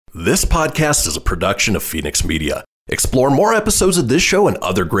This podcast is a production of Phoenix Media. Explore more episodes of this show and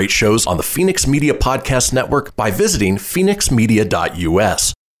other great shows on the Phoenix Media Podcast Network by visiting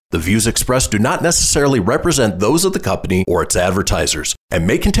phoenixmedia.us. The views expressed do not necessarily represent those of the company or its advertisers and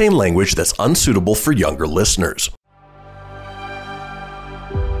may contain language that's unsuitable for younger listeners.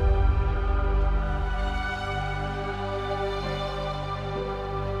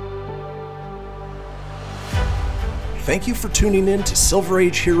 Thank you for tuning in to Silver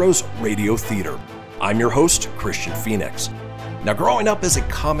Age Heroes Radio Theater. I'm your host, Christian Phoenix. Now, growing up as a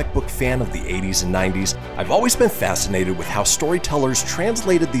comic book fan of the 80s and 90s, I've always been fascinated with how storytellers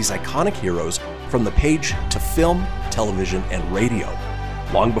translated these iconic heroes from the page to film, television, and radio.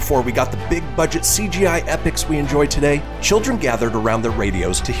 Long before we got the big-budget CGI epics we enjoy today, children gathered around their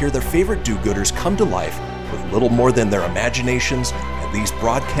radios to hear their favorite do-gooders come to life with little more than their imaginations and these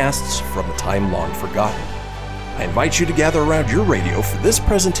broadcasts from a time long forgotten. I invite you to gather around your radio for this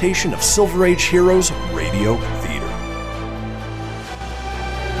presentation of Silver Age Heroes Radio Theater.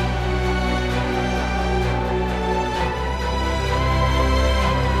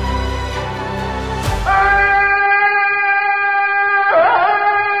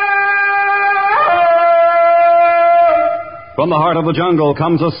 From the heart of the jungle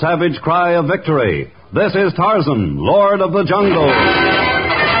comes a savage cry of victory. This is Tarzan, Lord of the Jungle.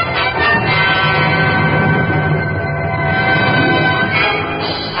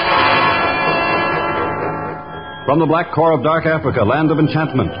 From the black core of dark Africa, land of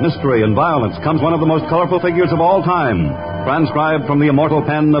enchantment, mystery, and violence, comes one of the most colorful figures of all time, transcribed from the immortal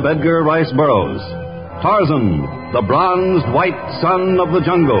pen of Edgar Rice Burroughs. Tarzan, the bronzed white son of the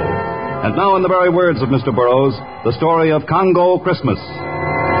jungle. And now, in the very words of Mr. Burroughs, the story of Congo Christmas.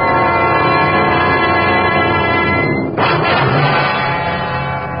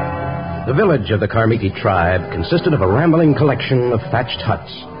 The village of the Karmiki tribe consisted of a rambling collection of thatched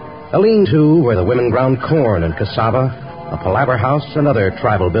huts, a lean-to where the women ground corn and cassava, a palaver house and other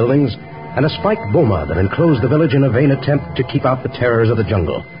tribal buildings, and a spiked boma that enclosed the village in a vain attempt to keep out the terrors of the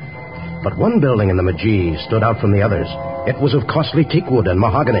jungle. But one building in the Majee stood out from the others. It was of costly teakwood and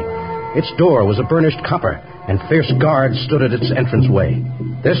mahogany. Its door was of burnished copper, and fierce guards stood at its entranceway.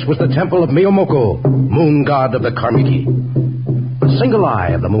 This was the temple of Miyomoko, moon god of the Karmiki. The single eye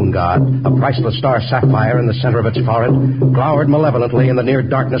of the moon god, a priceless star sapphire in the center of its forehead, glowered malevolently in the near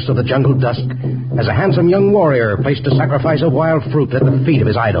darkness of the jungle dusk as a handsome young warrior placed to sacrifice a wild fruit at the feet of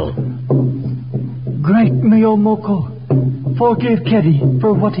his idol. Great Miyomoko, forgive Kedi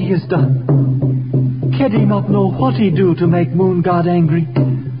for what he has done. Kedi not know what he do to make moon god angry,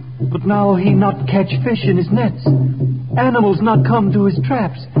 but now he not catch fish in his nets. Animals not come to his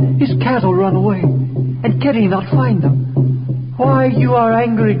traps. His cattle run away, and Kedi not find them. Why you are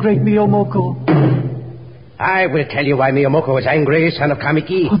angry, great Miyomoko? I will tell you why Miyomoko is angry, son of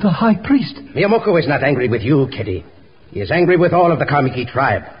Karmiki. Oh, the high priest. Miyomoko is not angry with you, Kedi. He is angry with all of the Karmiki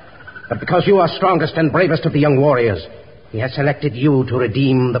tribe. But because you are strongest and bravest of the young warriors, he has selected you to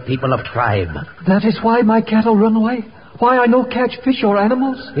redeem the people of tribe. That is why my cattle run away? Why I no catch fish or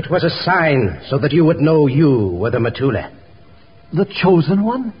animals? It was a sign so that you would know you were the Matule. The chosen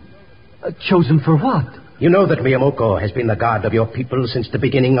one? Chosen for what? You know that Miyomoko has been the god of your people since the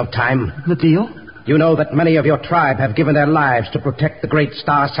beginning of time. The deal? You know that many of your tribe have given their lives to protect the great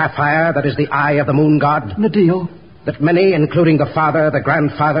star sapphire that is the eye of the moon god. The deal? That many, including the father, the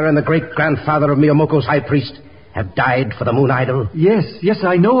grandfather, and the great-grandfather of Miyomoko's high priest, have died for the moon idol. Yes,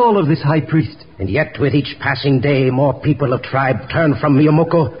 I know all of this, high priest. And yet, with each passing day, more people of tribe turn from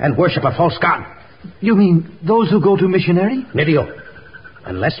Miyomoko and worship a false god. You mean those who go to missionary? Nidio.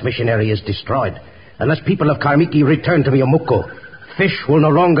 Unless missionary is destroyed, unless people of Karmiki return to Miyomoko, fish will no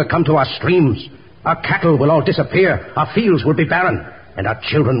longer come to our streams. Our cattle will all disappear. Our fields will be barren. And our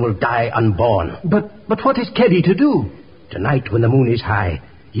children will die unborn. But what is Kedi to do? Tonight, when the moon is high,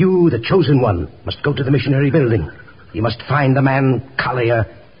 you, the chosen one, must go to the missionary building. You must find the man Kalia,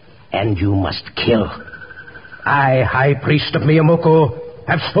 and you must kill. I, high priest of Miyomoko,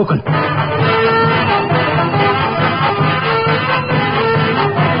 have spoken.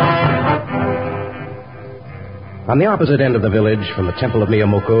 On the opposite end of the village from the temple of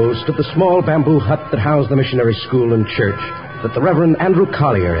Miyomoko stood the small bamboo hut that housed the missionary school and church that the Reverend Andrew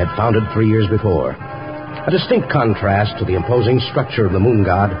Collier had founded 3 years before. A distinct contrast to the imposing structure of the moon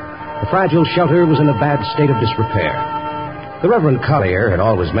god, the fragile shelter was in a bad state of disrepair. The Reverend Collier had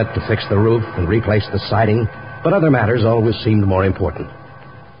always meant to fix the roof and replace the siding, but other matters always seemed more important.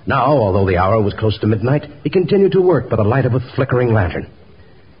 Now, although the hour was close to midnight, he continued to work by the light of a flickering lantern.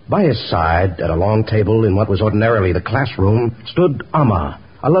 By his side, at a long table in what was ordinarily the classroom, stood Amma,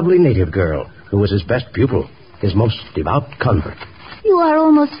 a lovely native girl who was his best pupil, his most devout convert. You are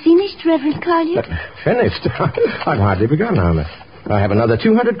almost finished, Reverend Collier. Finished? I've hardly begun, Alma. I have another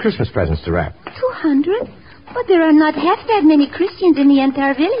 200 Christmas presents to wrap. 200? But there are not half that many Christians in the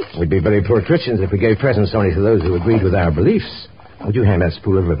entire village. We'd be very poor Christians if we gave presents only to those who agreed with our beliefs. Would you hand that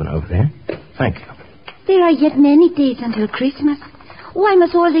spool of ribbon over there? Thank you. There are yet many days until Christmas. Why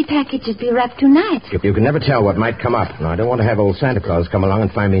must all the packages be wrapped tonight? You can never tell what might come up. Now, I don't want to have old Santa Claus come along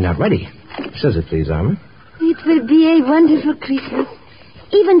and find me not ready. Scissors, please, Alma. It will be a wonderful Christmas,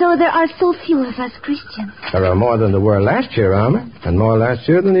 even though there are so few of us Christians. There are more than there were last year, Alma, and more last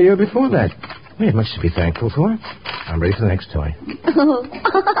year than the year before that. We have much to be thankful for. I'm ready for the next toy. Oh,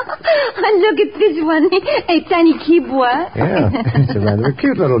 look at this one. A tiny kibwa. Yeah, it's a rather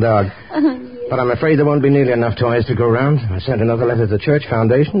cute little dog. But I'm afraid there won't be nearly enough toys to go around. I sent another letter to the Church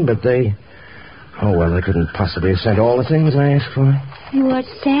Foundation, but they... Oh, well, they couldn't possibly have sent all the things I asked for. You are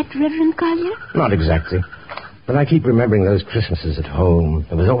sad, Reverend Collier? Not exactly. But I keep remembering those Christmases at home.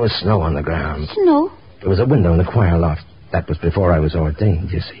 There was always snow on the ground. Snow? There was a window in the choir loft. That was before I was ordained,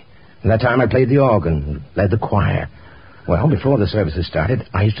 you see. And that time I played the organ and led the choir. Well, before the services started,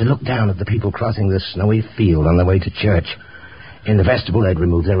 I used to look down at the people crossing the snowy field on their way to church. In the vestibule, they'd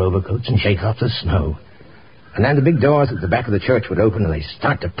remove their overcoats and shake off the snow. And then the big doors at the back of the church would open and they'd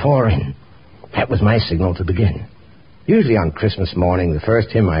start to pour in. That was my signal to begin. Usually on Christmas morning, the first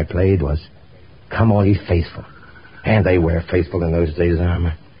hymn I played was, "Come All Ye Faithful." And they were faithful in those days,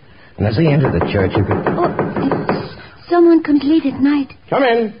 Alma. And as they entered the church, you could... Oh, someone comes late at night. Come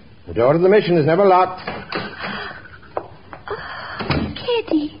in. The door to the mission is never locked.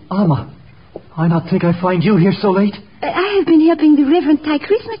 Kitty. Alma, I not think I find you here so late. I have been helping the Reverend tie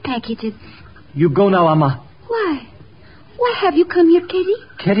Christmas packages. You go now, Alma. Why? Why have you come here, Kitty?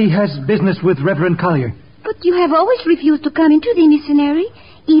 Kitty has business with Reverend Collier. But you have always refused to come into the missionary,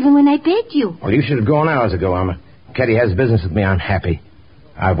 even when I begged you. Well, you should have gone hours ago, Alma. Kitty has business with me. I'm happy.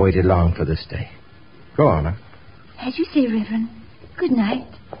 I've waited long for this day. Go on, Alma. As you say, Reverend. Good night.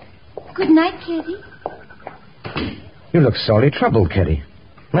 Good night, Kitty. You look sorely troubled, Kitty.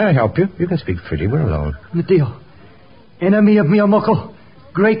 May I help you? You can speak freely. We're alone. Nadio, enemy of Miyomoko,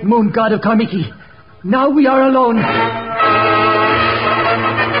 great moon god of Kamiki. Now we are alone.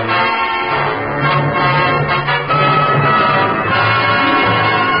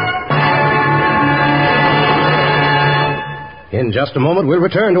 In just a moment, we'll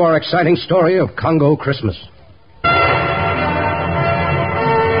return to our exciting story of Congo Christmas.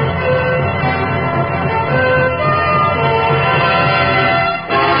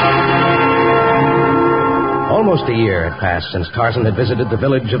 Almost a year had passed since Tarzan had visited the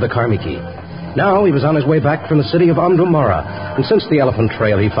village of the Karmiki. Now he was on his way back from the city of Amdumara, and since the elephant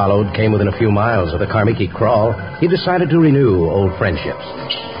trail he followed came within a few miles of the Karmiki kraal, he decided to renew old friendships.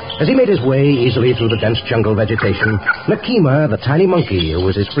 As he made his way easily through the dense jungle vegetation, Nakima, the tiny monkey who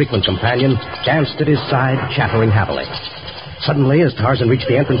was his frequent companion, danced at his side, chattering happily. Suddenly, as Tarzan reached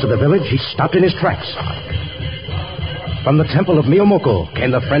the entrance of the village, he stopped in his tracks. From the temple of Miyomoko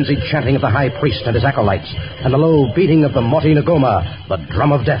came the frenzied chanting of the high priest and his acolytes, and the low beating of the Moti Nagoma, the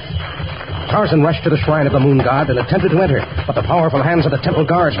drum of death. Tarzan rushed to the shrine of the moon god and attempted to enter, but the powerful hands of the temple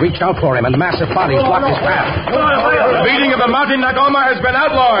guards reached out for him, and massive bodies blocked his path. The beating of the Moti Nagoma has been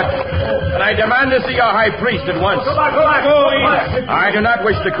outlawed, and I demand to see our high priest at once. Go back. I do not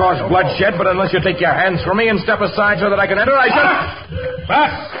wish to cause bloodshed, but unless you take your hands from me and step aside so that I can enter, I shall...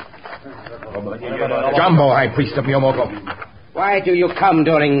 Back! Jumbo, high priest of Miyomoko. Why do you come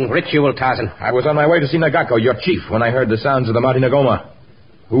during ritual, Tarzan? I was on my way to see Nagako, your chief, when I heard the sounds of the Moti Nagoma.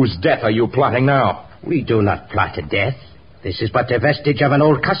 Whose death are you plotting now? We do not plot a death. This is but a vestige of an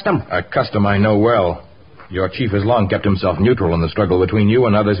old custom. A custom I know well. Your chief has long kept himself neutral in the struggle between you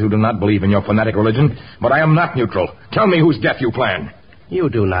and others who do not believe in your fanatic religion, but I am not neutral. Tell me whose death you plan. You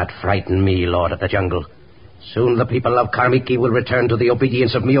do not frighten me, Lord of the Jungle. Soon the people of Karmiki will return to the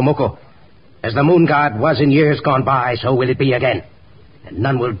obedience of Miyomoko. As the moon god was in years gone by, so will it be again. And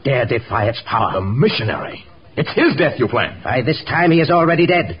none will dare defy its power. The missionary. It's his death you plan. By this time he is already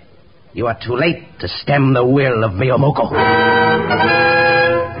dead. You are too late to stem the will of Miyomoko.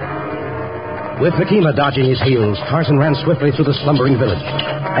 With Nakima dodging his heels, Tarzan ran swiftly through the slumbering village.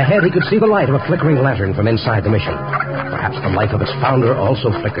 Ahead he could see the light of a flickering lantern from inside the mission. Perhaps the life of its founder also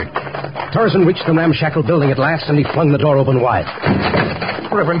flickered. Tarzan reached the ramshackle building at last, and he flung the door open wide.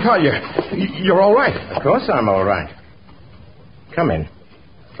 Reverend Collier, you're all right. Of course I'm all right. Come in.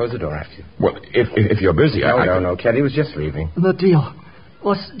 Close the door after you. Well, if you're busy, No, Keddy was just leaving. Nadio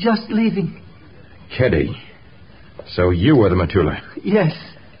was just leaving. Keddy, so you were the Matula. Yes.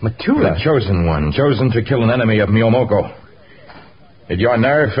 Matula? The chosen one, chosen to kill an enemy of Miyomoko. Did your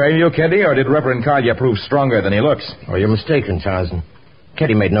nerve fail you, Keddy, or did Reverend Collier prove stronger than he looks? Oh, you're mistaken, Tarzan.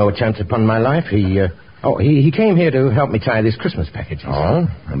 Keddy made no attempt upon my life. He came here to help me tie these Christmas packages. Oh?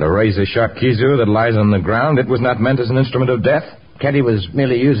 And the razor-sharp kizu that lies on the ground, it was not meant as an instrument of death? Keddy was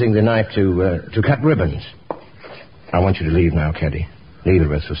merely using the knife to cut ribbons. I want you to leave now, Keddy. Neither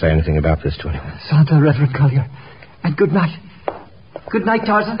of us will say anything about this to anyone. Santa, Reverend Collier. And good night. Good night,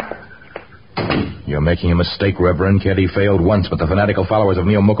 Tarzan. You're making a mistake, Reverend. Keddy failed once, but the fanatical followers of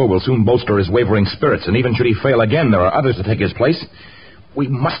Miomoko will soon bolster his wavering spirits, and even should he fail again, there are others to take his place. We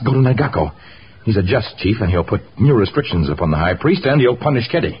must go to Nagako. He's a just chief, and he'll put new restrictions upon the high priest, and he'll punish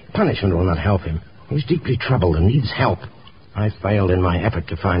Keddy. Punishment will not help him. He's deeply troubled and needs help. I failed in my effort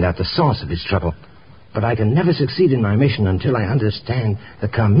to find out the source of his trouble. But I can never succeed in my mission until I understand the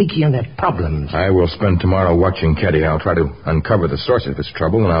Kamiki and their problems. I will spend tomorrow watching Keddy. I'll try to uncover the source of his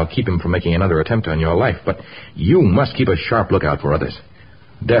trouble, and I'll keep him from making another attempt on your life. But you must keep a sharp lookout for others.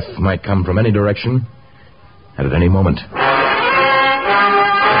 Death might come from any direction and at any moment.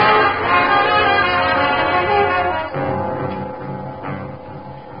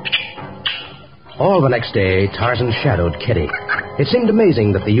 All the next day, Tarzan shadowed Keddy. It seemed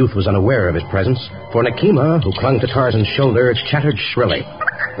amazing that the youth was unaware of his presence, for Nakima, who clung to Tarzan's shoulder, chattered shrilly.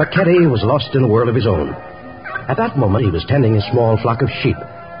 But Keddy was lost in a world of his own. At that moment, he was tending a small flock of sheep,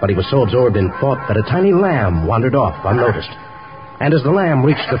 but he was so absorbed in thought that a tiny lamb wandered off unnoticed. And as the lamb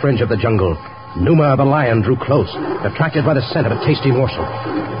reached the fringe of the jungle, Numa the lion drew close, attracted by the scent of a tasty morsel.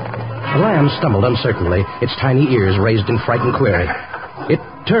 The lamb stumbled uncertainly, its tiny ears raised in frightened query. It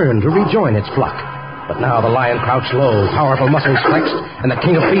turned to rejoin its flock. But now the lion crouched low, powerful muscles flexed, and the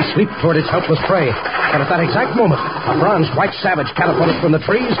king of beasts leaped toward its helpless prey. But at that exact moment, a bronze white savage catapulted from the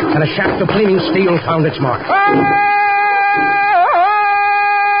trees, and a shaft of gleaming steel found its mark.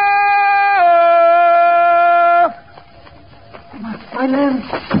 My lamb,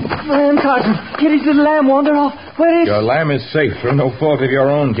 Tarzan. Keddy's little lamb wandered off. Where is... Your lamb is safe through no fault of your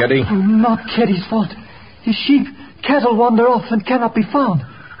own, Keddy. Not Keddy's fault. His sheep, cattle wander off and cannot be found.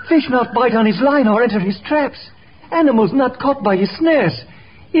 Fish not bite on his line or enter his traps. Animals not caught by his snares.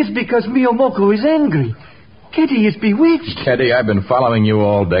 It's because Miomoko is angry. Keddy is bewitched. Keddy, I've been following you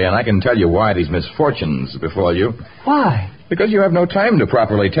all day, and I can tell you why these misfortunes befall you. Why? Because you have no time to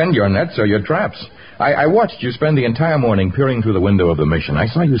properly tend your nets or your traps. I watched you spend the entire morning peering through the window of the mission. I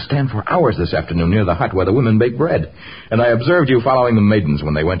saw you stand for hours this afternoon near the hut where the women bake bread. And I observed you following the maidens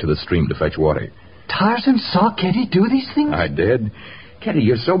when they went to the stream to fetch water. Tarzan saw Keddy do these things? I did. Keddy,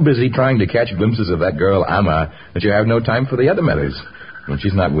 you're so busy trying to catch glimpses of that girl, Amma, that you have no time for the other matters. When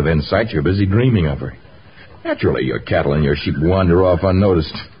she's not within sight, you're busy dreaming of her. Naturally, your cattle and your sheep wander off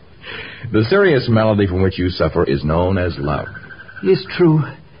unnoticed. The serious malady from which you suffer is known as love. It's true.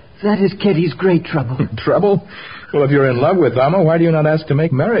 That is Keddy's great trouble. Trouble? Well, if you're in love with Amma, why do you not ask to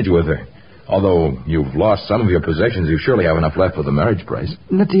make marriage with her? Although you've lost some of your possessions, you surely have enough left for the marriage price.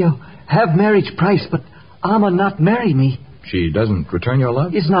 Natio, have marriage price, but Amma not marry me. She doesn't return your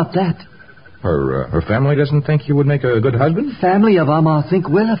love? It's not that. Her family doesn't think you would make a good husband? Family of Amma think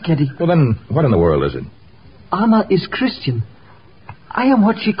well of Keddy. Well, then, what in the world is it? Amma is Christian. I am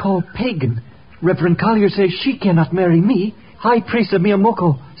what she called pagan. Reverend Collier says she cannot marry me. High priest of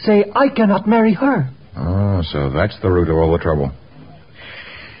Miomoko say I cannot marry her. Oh, so that's the root of all the trouble.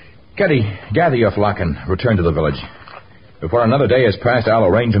 Keddy, gather your flock and return to the village. Before another day has passed, I'll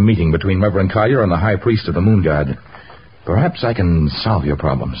arrange a meeting between Reverend Collier and the high priest of the Moon God. Perhaps I can solve your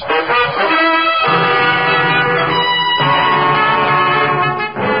problems.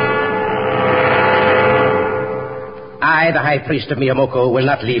 I, the high priest of Miomoko, will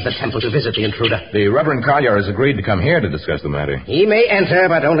not leave the temple to visit the intruder. The Reverend Collier has agreed to come here to discuss the matter. He may enter,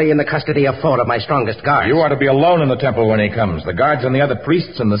 but only in the custody of 4 of my strongest guards. You are to be alone in the temple when he comes. The guards and the other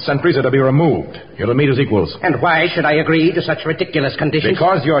priests and the sentries are to be removed. You're to meet as equals. And why should I agree to such ridiculous conditions?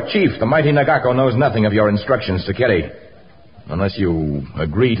 Because your chief, the mighty Nagako, knows nothing of your instructions to Keddy. Unless you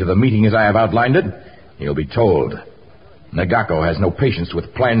agree to the meeting as I have outlined it, he'll be told. Nagako has no patience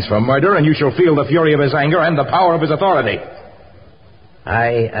with plans for murder, and you shall feel the fury of his anger and the power of his authority.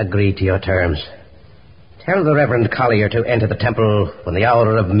 I agree to your terms. Tell the Reverend Collier to enter the temple when the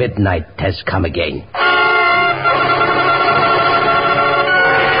hour of midnight has come again.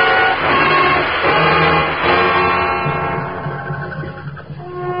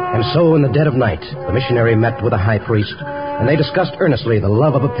 And so, in the dead of night, the missionary met with the high priest, and they discussed earnestly the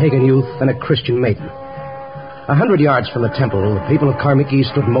love of a pagan youth and a Christian maiden. 100 yards from the temple, the people of Karmiki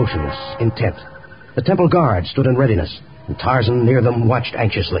stood motionless, intent. The temple guard stood in readiness, and Tarzan near them watched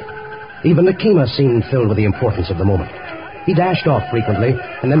anxiously. Even Nakima seemed filled with the importance of the moment. He dashed off frequently,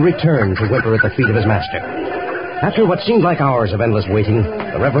 and then returned to whimper at the feet of his master. After what seemed like hours of endless waiting,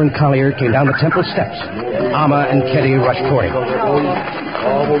 the Reverend Collier came down the temple steps. Amma and Keddy rushed toward him.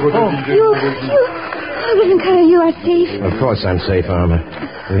 Reverend Collier, you are safe. Of course I'm safe, Amma.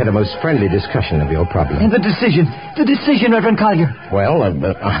 We had a most friendly discussion of your problem. And the decision, Reverend Collier. Well,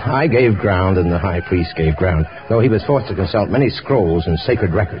 I gave ground and the high priest gave ground, though he was forced to consult many scrolls and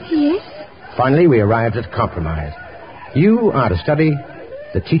sacred records. Yes? Finally, we arrived at a compromise. You are to study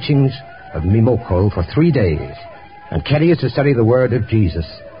the teachings of Mimoko for 3 days, and Keddy is to study the word of Jesus.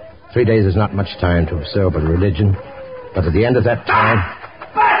 3 days is not much time to absorb a religion, but at the end of that time...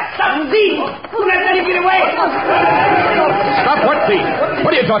 Stop what thief?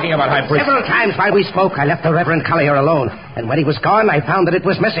 What are you talking about, High Priest? Several times while we spoke, I left the Reverend Collier alone, and when he was gone, I found that it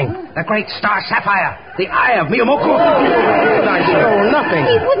was missing. The great star sapphire, the eye of Miyomoko. I stole nothing.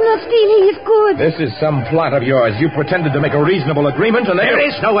 He would not steal, he is good. This is some plot of yours. You pretended to make a reasonable agreement, and There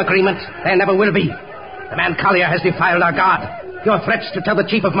is no agreement. There never will be. The man Collier has defiled our God. Your threats to tell the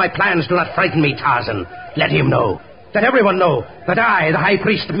chief of my plans do not frighten me, Tarzan. Let him know. Let everyone know that I, the high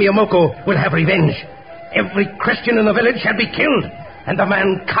priest of Miyomoko, will have revenge. Every Christian in the village shall be killed, and the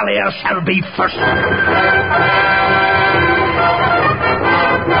man Collier shall be first.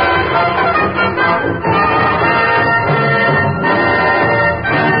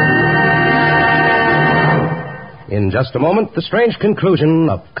 In just a moment, the strange conclusion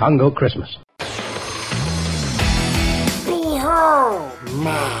of Congo Christmas. Behold,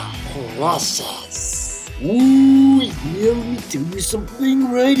 my precious. Ooh, yeah, let me tell you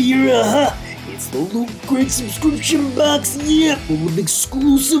something right here, It's the Loot Crate subscription box, yeah, full of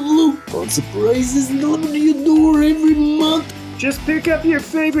exclusive loot, fun surprises delivered to your door every month. Just pick up your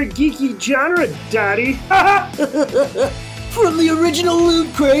favorite geeky genre, Daddy. From the original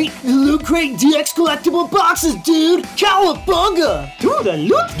Loot Crate, the Loot Crate DX collectible boxes, dude! Cowabunga! To the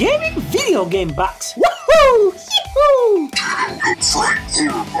Loot Gaming video game box. Woohoo! Yee-hoo!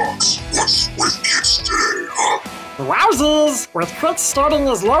 What's with kids today, Wowzers! With crits starting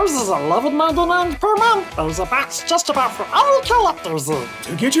as low as $11.99 per month, there's a box just about for all collectors.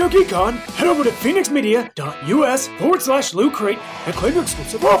 To get your geek on, head over to phoenixmedia.us/Loot Crate and claim your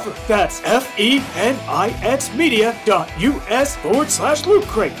exclusive offer. That's FENIXmedia.us/Loot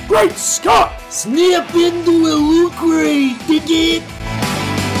Crate. Great Scott! Snap into a Loot Crate, dig it?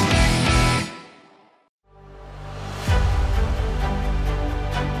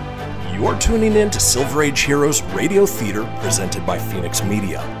 You're tuning in to Silver Age Heroes Radio Theater presented by Phoenix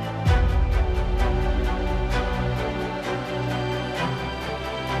Media.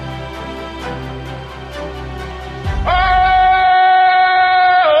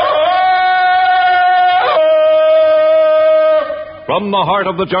 From the heart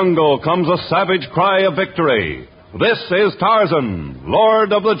of the jungle comes a savage cry of victory. This is Tarzan,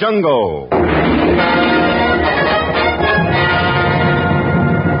 Lord of the Jungle.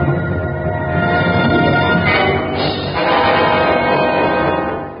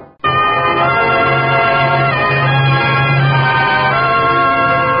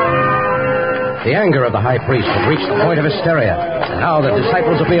 The anger of the high priest had reached the point of hysteria, and now the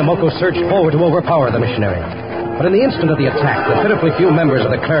disciples of Miyomoko surged forward to overpower the missionary. But in the instant of the attack, the pitifully few members of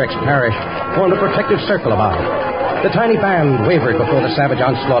the cleric's parish formed a protective circle about it. The tiny band wavered before the savage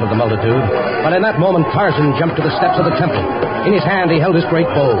onslaught of the multitude, but in that moment Tarzan jumped to the steps of the temple. In his hand he held his great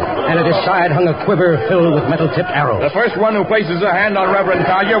bow, and at his side hung a quiver filled with metal-tipped arrows. The first one who places a hand on Reverend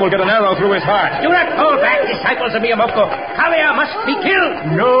Collier will get an arrow through his heart. Do not hold back, disciples of Miyomoko. Collier must be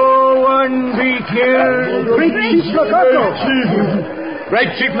killed. No one be killed.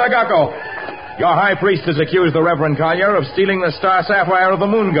 Great Chief Nagako, your high priest has accused the Reverend Collier of stealing the star sapphire of the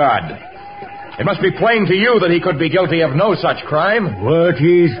moon god. It must be plain to you that he could be guilty of no such crime. What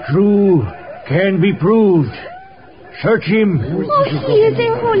is true can be proved. Search him. Oh, he is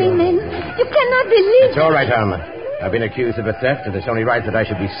a holy man. You cannot believe It's all right, Alma. I've been accused of a theft, and it's only right that I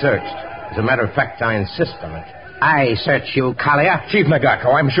should be searched. As a matter of fact, I insist on it. I search you, Collier. Chief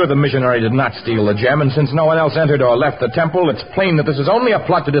Nagako, I'm sure the missionary did not steal the gem, and since no one else entered or left the temple, it's plain that this is only a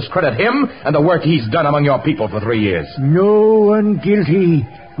plot to discredit him and the work he's done among your people for 3 years. No one guilty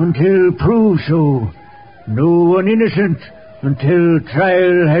until proved so. No one innocent until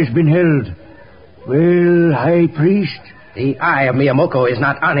trial has been held. Well, High Priest? The eye of Miyomoko is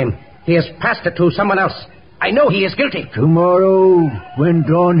not on him. He has passed it to someone else. I know he is guilty. Tomorrow, when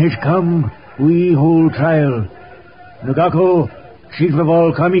dawn has come, we hold trial. Nagako, chief of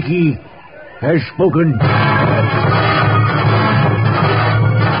all Kamiki, has spoken.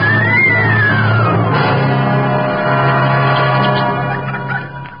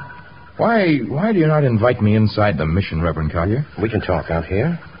 Why do you not invite me inside the mission, Reverend Collier? We can talk out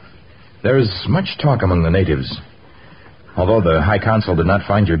here. There's much talk among the natives. Although the High Council did not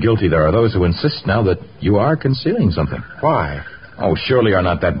find you guilty, there are those who insist now that you are concealing something. Why? Oh, surely you're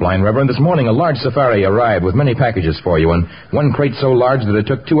not that blind, Reverend. This morning a large safari arrived with many packages for you, and one crate so large that it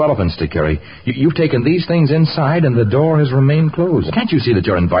took 2 elephants to carry. You've taken these things inside, and the door has remained closed. Can't you see that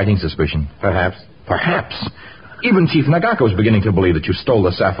you're inviting suspicion? Perhaps. Perhaps. Even Chief Nagako is beginning to believe that you stole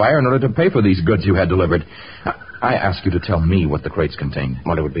the sapphire in order to pay for these goods you had delivered. I ask you to tell me what the crates contained.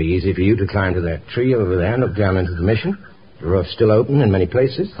 Well, it would be easy for you to climb to that tree over there and look down into the mission. The roof's still open in many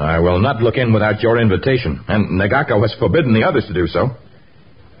places. I will not look in without your invitation, and Nagako has forbidden the others to do so.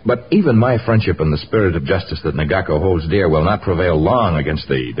 But even my friendship and the spirit of justice that Nagako holds dear will not prevail long against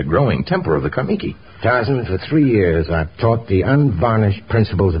the growing temper of the Kamiki. Tarzan, for 3 years I've taught the unvarnished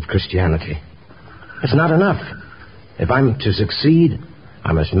principles of Christianity. It's not enough. If I'm to succeed,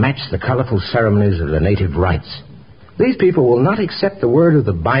 I must match the colorful ceremonies of the native rites. These people will not accept the word of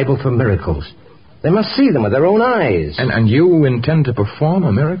the Bible for miracles. They must see them with their own eyes. And you intend to perform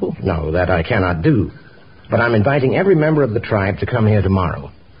a miracle? No, that I cannot do. But I'm inviting every member of the tribe to come here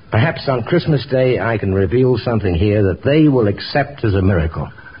tomorrow. Perhaps on Christmas Day I can reveal something here that they will accept as a miracle.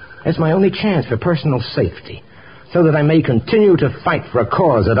 It's my only chance for personal safety, so that I may continue to fight for a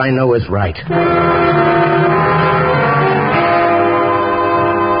cause that I know is right.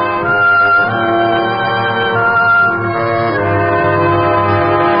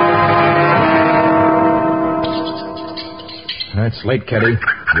 It's late, Keddy.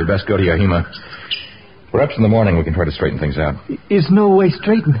 You'd best go to Yahima. Perhaps in the morning we can try to straighten things out. Is no way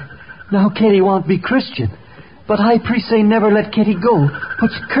straightened. Now Keddy won't be Christian. But High Priest say never let Keddy go.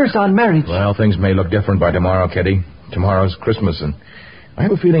 Puts curse on marriage. Well, things may look different by tomorrow, Keddy. Tomorrow's Christmas, and I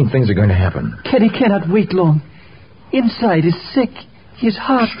have a feeling things are going to happen. Keddy cannot wait long. Inside is sick. His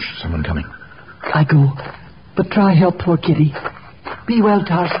heart... Shh, someone coming. I go. But try help poor Keddy. Be well,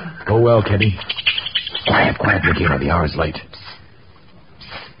 Tarzan. Go well, Keddy. Quiet, Nikita. The hour's late.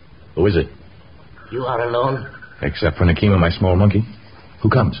 Who is it? You are alone? Except for Nikima, my small monkey. Who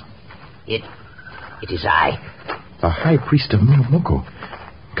comes? It is I. The High Priest of Miyomoko.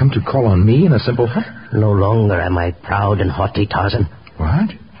 Come to call on me in a simple hut? No longer am I proud and haughty, Tarzan.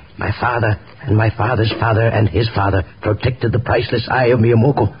 What? My father and my father's father and his father protected the priceless eye of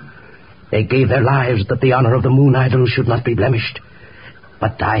Miyomoko. They gave their lives that the honor of the moon idol should not be blemished.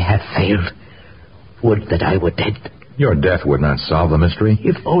 But I have failed. Would that I were dead. Your death would not solve the mystery.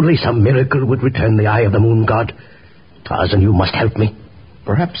 If only some miracle would return the eye of the moon god. Tarzan, you must help me.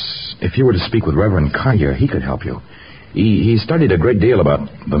 Perhaps if you were to speak with Reverend Collier, he could help you. He studied a great deal about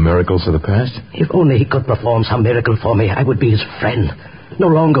the miracles of the past. If only he could perform some miracle for me, I would be his friend. No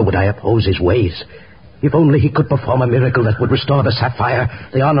longer would I oppose his ways. If only he could perform a miracle that would restore the sapphire,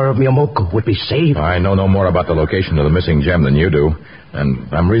 the honor of Miyomoko would be saved. I know no more about the location of the missing gem than you do,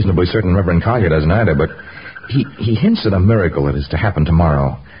 and I'm reasonably certain Reverend Collier doesn't either, but he hints at a miracle that is to happen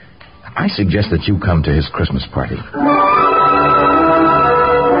tomorrow. I suggest that you come to his Christmas party.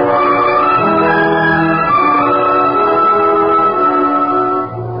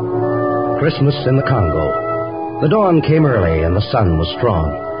 Christmas in the Congo. The dawn came early and the sun was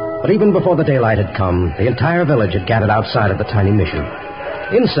strong. But even before the daylight had come, the entire village had gathered outside of the tiny mission.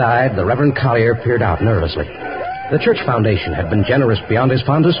 Inside, the Reverend Collier peered out nervously. The church foundation had been generous beyond his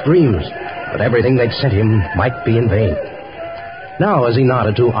fondest dreams, but everything they'd sent him might be in vain. Now, as he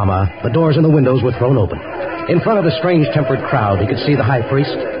nodded to Amma, the doors and the windows were thrown open. In front of the strange-tempered crowd, he could see the high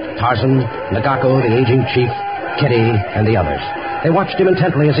priest, Tarzan, Nagako, the aging chief, Kitty, and the others. They watched him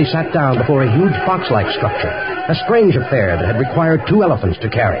intently as he sat down before a huge box-like structure, a strange affair that had required 2 elephants to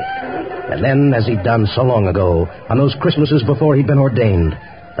carry. And then, as he'd done so long ago, on those Christmases before he'd been ordained,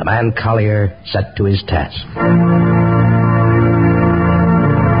 the man Collier set to his task.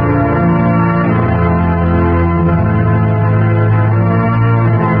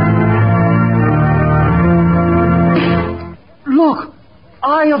 Look!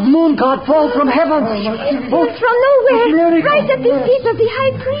 Eye of moon god fall from heaven. From nowhere. Right at the feet of the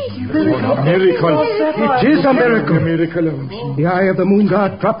high priest. Miracle. It is a miracle. The eye of the moon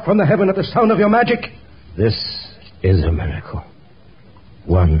god dropped from the heaven at the sound of your magic. This is a miracle.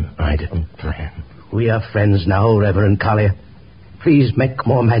 One I didn't plan. We are friends now, Reverend Collier. Please make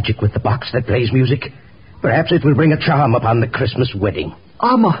more magic with the box that plays music. Perhaps it will bring a charm upon the Christmas wedding.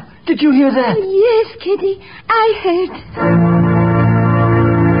 Amma, did you hear that? Yes, Kitty. I heard.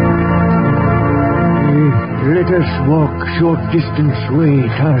 Let us walk short distance way,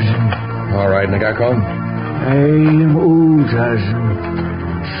 Tarzan. All right, Nagako. I am old,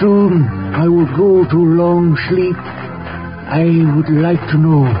 Tarzan. Soon I will go to long sleep. I would like to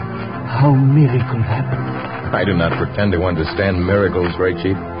know how miracle happened. I do not pretend to understand miracles, Great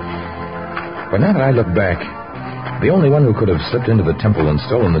Chief. But now that I look back, The only one who could have slipped into the temple and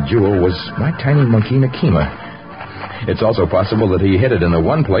stolen the jewel was my tiny monkey, Nakima. It's also possible that he hid it in the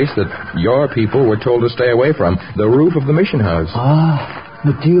one place that your people were told to stay away from, the roof of the mission house.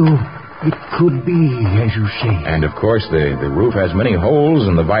 Mateo, it could be, as you say. And, of course, the roof has many holes,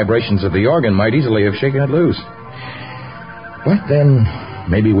 and the vibrations of the organ might easily have shaken it loose. But then,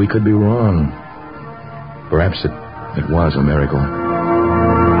 maybe we could be wrong. Perhaps it was a miracle.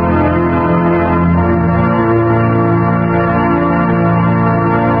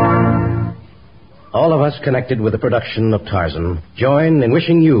 All of us connected with the production of Tarzan join in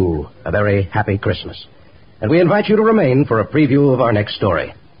wishing you a very happy Christmas. And we invite you to remain for a preview of our next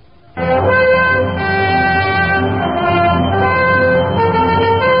story.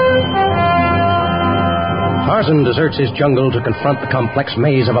 Tarzan deserts his jungle to confront the complex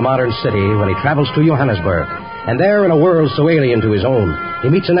maze of a modern city when he travels to Johannesburg. And there, in a world so alien to his own, he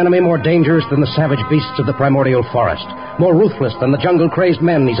meets an enemy more dangerous than the savage beasts of the primordial forest, more ruthless than the jungle-crazed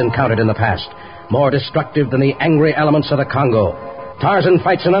men he's encountered in the past, more destructive than the angry elements of the Congo. Tarzan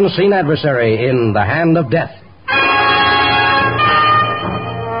fights an unseen adversary in The Hand of Death.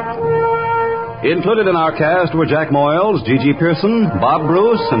 Included in our cast were Jack Moyles, Gigi Pearson, Bob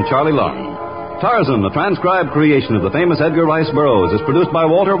Bruce, and Charlie Lung. Tarzan, a transcribed creation of the famous Edgar Rice Burroughs, is produced by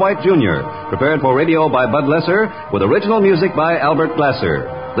Walter White, Jr., prepared for radio by Bud Lesser, with original music by Albert Glasser.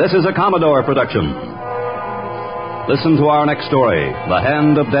 This is a Commodore production. Listen to our next story, The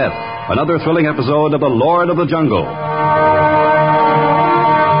Hand of Death, another thrilling episode of The Lord of the Jungle.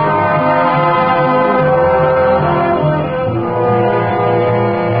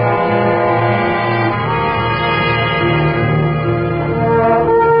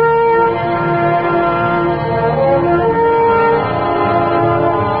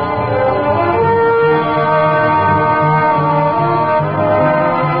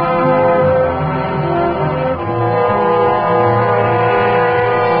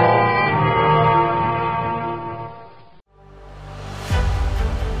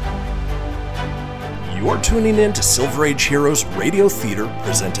 You're tuning in to Silver Age Heroes Radio Theater,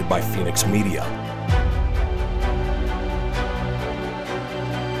 presented by Phoenix Media.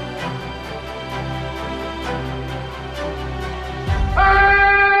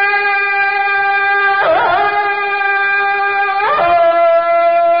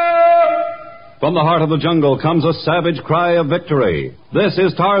 From the heart of the jungle comes a savage cry of victory. This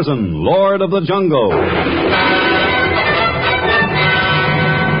is Tarzan, Lord of the Jungle.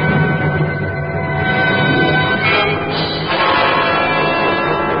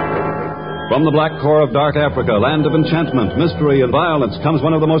 From the black core of dark Africa, land of enchantment, mystery, and violence, comes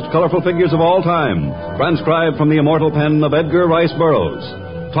one of the most colorful figures of all time, transcribed from the immortal pen of Edgar Rice Burroughs.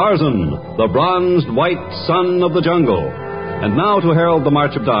 Tarzan, the bronzed white son of the jungle. And now, to herald the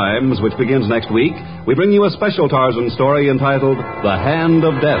March of Dimes, which begins next week, we bring you a special Tarzan story entitled The Hand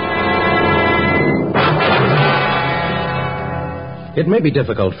of Death. It may be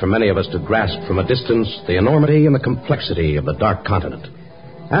difficult for many of us to grasp from a distance the enormity and the complexity of the Dark Continent.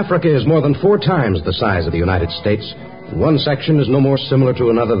 Africa is more than 4 times the size of the United States, and one section is no more similar to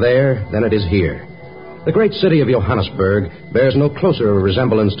another there than it is here. The great city of Johannesburg bears no closer a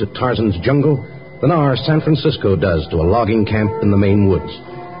resemblance to Tarzan's jungle than our San Francisco does to a logging camp in the Maine woods.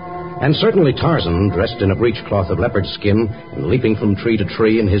 And certainly Tarzan, dressed in a breechcloth of leopard skin and leaping from tree to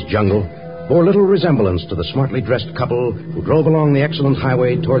tree in his jungle, bore little resemblance to the smartly dressed couple who drove along the excellent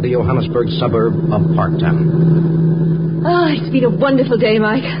highway toward the Johannesburg suburb of Parktown. It's been a wonderful day,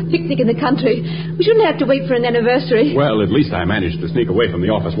 Mike. Picnic in the country. We shouldn't have to wait for an anniversary. Well, at least I managed to sneak away from the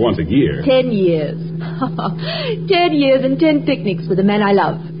office once a year. 10 years. 10 years and 10 picnics with the man I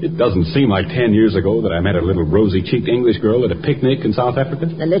love. It doesn't seem like 10 years ago that I met a little rosy-cheeked English girl at a picnic in South Africa.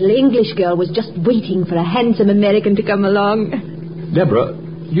 The little English girl was just waiting for a handsome American to come along. Deborah,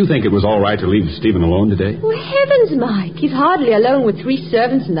 you think it was all right to leave Stephen alone today? Oh, heavens, Mike. He's hardly alone with 3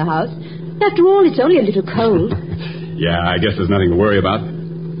 servants in the house. After all, it's only a little cold. Yeah, I guess there's nothing to worry about.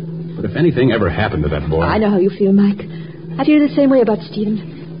 But if anything ever happened to that boy... I know how you feel, Mike. I feel the same way about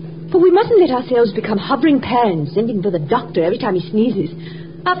Stephen. But we mustn't let ourselves become hovering parents, sending for the doctor every time he sneezes.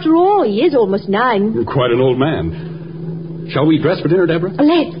 After all, he is almost 9. You're quite an old man. Shall we dress for dinner, Deborah?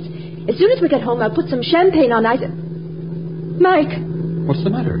 Let's. As soon as we get home, I'll put some champagne on ice. Mike. What's the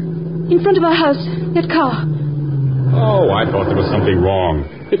matter? In front of our house, that car. Oh, I thought there was something wrong.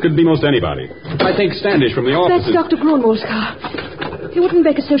 It could be most anybody. I think Standish from the office... That's Dr. Grunwald's car. He wouldn't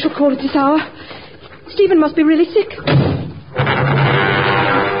make a social call at this hour. Stephen must be really sick.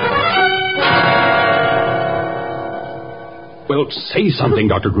 Well, say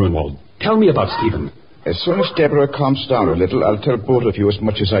something, Dr. Grunwald. Tell me about Stephen. As soon as Deborah calms down a little, I'll tell both of you as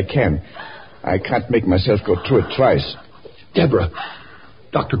much as I can. I can't make myself go through it twice. Deborah,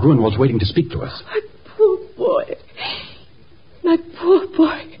 Dr. Grunwald's waiting to speak to us. My poor boy. My poor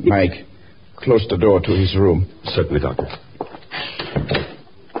boy. Mike, close the door to his room. Certainly, Doctor.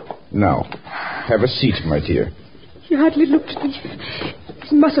 Now, have a seat, my dear. He hardly looked at me.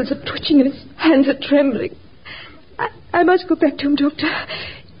 His muscles are twitching and his hands are trembling. I must go back to him, Doctor.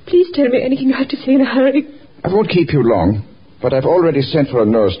 Please tell me anything you have to say in a hurry. I won't keep you long, but I've already sent for a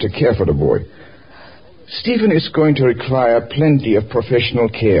nurse to care for the boy. Stephen is going to require plenty of professional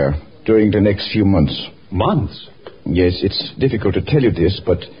care during the next few months. Months? Yes, it's difficult to tell you this,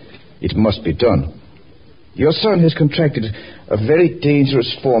 but it must be done. Your son has contracted a very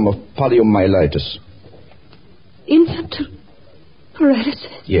dangerous form of poliomyelitis. Infantile paralysis?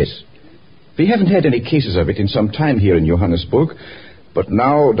 Yes. We haven't had any cases of it in some time here in Johannesburg, but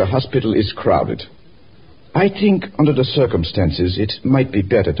now the hospital is crowded. I think, under the circumstances, it might be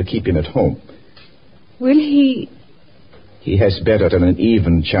better to keep him at home. Will he... He has better than an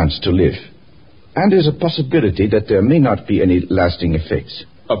even chance to live. And there's a possibility that there may not be any lasting effects.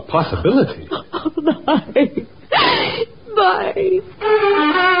 A possibility? Oh, bye. Bye.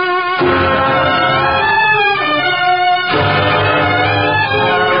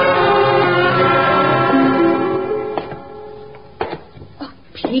 Oh,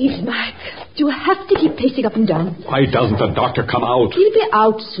 please, Mike. You have to keep pacing up and down. Why doesn't the doctor come out? He'll be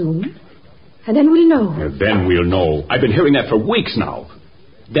out soon. And then we'll know. Then we'll know. I've been hearing that for weeks now.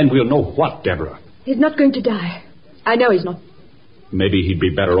 Then we'll know what, Deborah? He's not going to die. I know he's not. Maybe he'd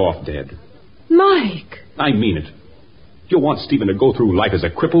be better off dead. Mike. I mean it. You want Stephen to go through life as a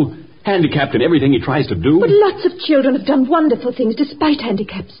cripple, handicapped in everything he tries to do? But lots of children have done wonderful things despite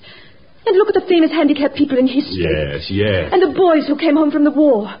handicaps. And look at the famous handicapped people in history. Yes. And the boys who came home from the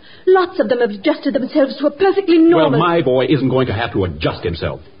war. Lots of them have adjusted themselves to a perfectly normal... Well, my boy isn't going to have to adjust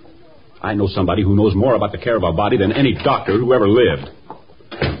himself. I know somebody who knows more about the care of a body than any doctor who ever lived.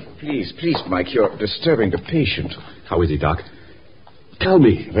 Please, Mike, you're disturbing the patient. How is he, Doc? Tell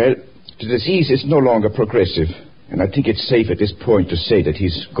me. Well, the disease is no longer progressive, and I think it's safe at this point to say that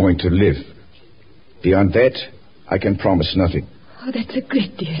he's going to live. Beyond that, I can promise nothing. Oh, that's a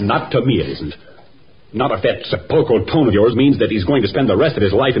great deal. Not to me, it isn't. Not if that sepulchral tone of yours means that he's going to spend the rest of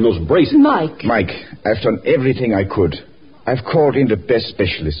his life in those braces. Mike, I've done everything I could. I've called in the best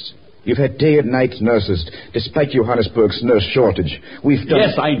specialists. You've had day and night nurses, despite Johannesburg's nurse shortage. We've done...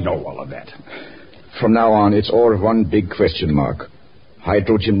 Yes, I know all of that. From now on, it's all one big question mark.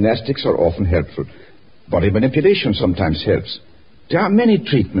 Hydrogymnastics are often helpful. Body manipulation sometimes helps. There are many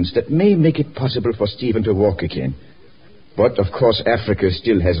treatments that may make it possible for Stephen to walk again. But, of course, Africa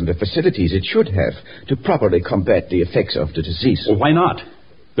still hasn't the facilities it should have to properly combat the effects of the disease. Well, why not?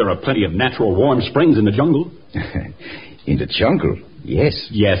 There are plenty of natural warm springs in the jungle. In the jungle? Yes.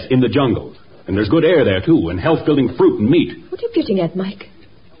 Yes, in the jungle. And there's good air there, too, and health-building fruit and meat. What are you getting at, Mike?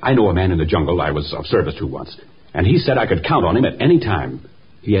 I know a man in the jungle I was of service to once, and he said I could count on him at any time.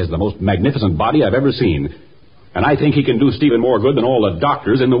 He has the most magnificent body I've ever seen, and I think he can do Stephen more good than all the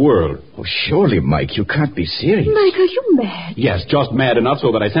doctors in the world. Oh, surely, Mike, you can't be serious. Mike, are you mad? Yes, just mad enough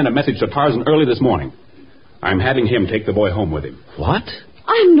so that I sent a message to Tarzan early this morning. I'm having him take the boy home with him. What?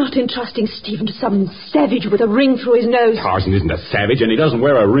 I'm not entrusting Stephen to some savage with a ring through his nose. Tarzan isn't a savage, and he doesn't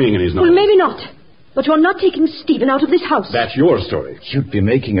wear a ring in his nose. Well, maybe not. But you're not taking Stephen out of this house. That's your story. You'd be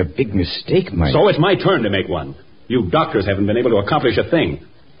making a big mistake, Mike. So it's my turn to make one. You doctors haven't been able to accomplish a thing.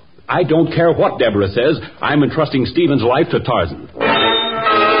 I don't care what Deborah says. I'm entrusting Stephen's life to Tarzan.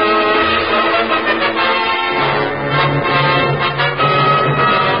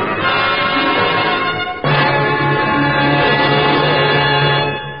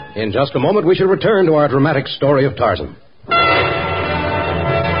 In just a moment, we shall return to our dramatic story of Tarzan.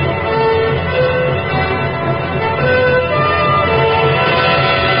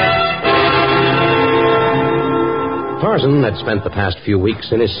 Tarzan had spent the past few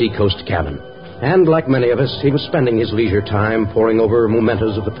weeks in his seacoast cabin, and like many of us, he was spending his leisure time poring over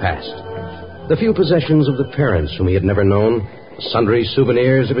mementos of the past. The few possessions of the parents whom he had never known, sundry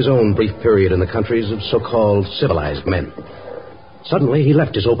souvenirs of his own brief period in the countries of so-called civilized men. Suddenly, he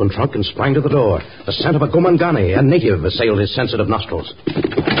left his open trunk and sprang to the door. The scent of a Gomangani, a native, assailed his sensitive nostrils.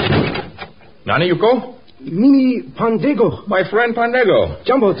 Nani, you go? Mimi Pandego. My friend Pandego.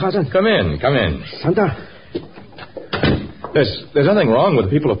 Jumbo, Tarzan. Come in. Santa. There's nothing wrong with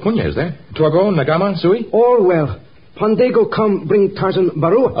the people of Punya, is there? Tuago, Nagama, Sui? All well. Pandego come bring Tarzan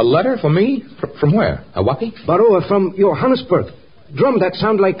Baroa. A letter for me? From where? Awaki? Baroa from Johannesburg. Drum that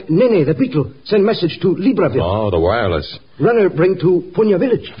sound like Nene the beetle. Send message to Libreville. Oh, the wireless. Runner bring to Punya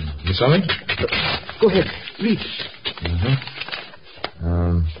village. You saw me? Go ahead. Read.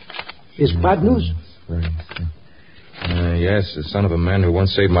 is bad news? Yes, the son of a man who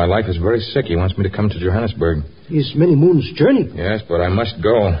once saved my life is very sick. He wants me to come to Johannesburg. Is many moons' journey. Yes, but I must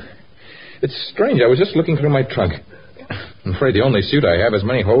go. It's strange. I was just looking through my trunk. I'm afraid the only suit I have has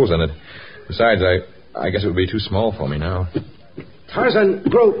many holes in it. Besides, I guess it would be too small for me now. Tarzan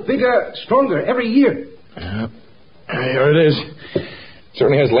grow bigger, stronger every year. Here it is.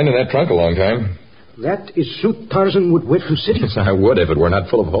 Certainly has lain in that trunk a long time. That is suit Tarzan would wear to city. Yes, I would if it were not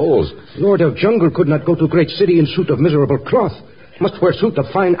full of holes. Lord of Jungle could not go to great city in suit of miserable cloth. Must wear suit of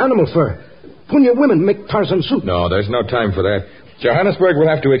fine animal fur. Punya women make Tarzan suit. No, there's no time for that. Johannesburg will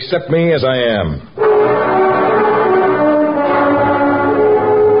have to accept me as I am.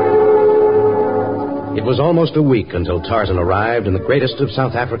 It was almost a week until Tarzan arrived in the greatest of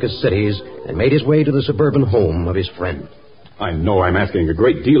South Africa's cities and made his way to the suburban home of his friend. I know I'm asking a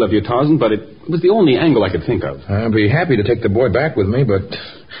great deal of you, Tarzan, but it was the only angle I could think of. I'd be happy to take the boy back with me, but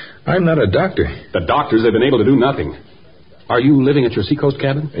I'm not a doctor. The doctors have been able to do nothing. Are you living at your seacoast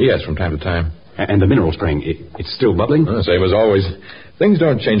cabin? Yes, from time to time. And the mineral spring, it's still bubbling? Same as always. Things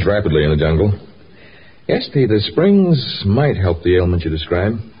don't change rapidly in the jungle. Yes, the springs might help the ailment you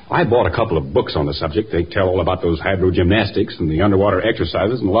describe. I bought a couple of books on the subject. They tell all about those hydrogymnastics and the underwater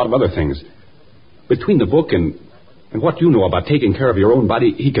exercises and a lot of other things. Between the book and what you know about taking care of your own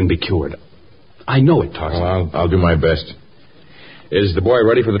body, he can be cured. I know it, Tarzan. Well, I'll do my best. Is the boy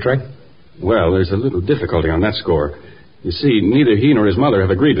ready for the trek? Well, there's a little difficulty on that score. You see, neither he nor his mother have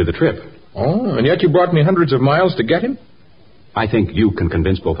agreed to the trip. Oh, and yet you brought me hundreds of miles to get him? I think you can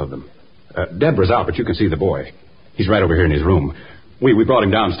convince both of them. Deborah's out, but you can see the boy. He's right over here in his room. We brought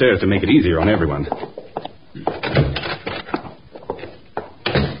him downstairs to make it easier on everyone.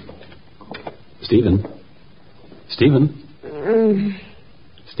 Stephen? Stephen,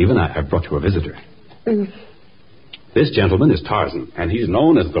 I've brought you a visitor. This gentleman is Tarzan, and he's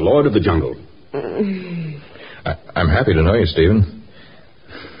known as the Lord of the Jungle. I'm happy to know you, Stephen.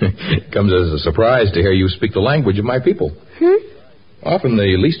 It comes as a surprise to hear you speak the language of my people. Often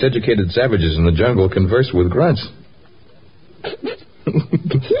the least educated savages in the jungle converse with grunts.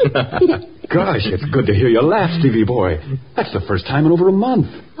 Gosh, it's good to hear you laugh, Stevie boy. That's the first time in over a month.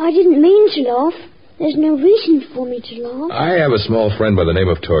 I didn't mean to laugh. There's no reason for me to laugh. I have a small friend by the name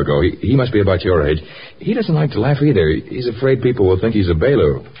of Torgo. He must be about your age. He doesn't like to laugh either. He's afraid people will think he's a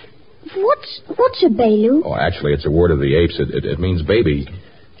Bailu. What's a Bailu? Oh, actually, it's a word of the apes. It means baby.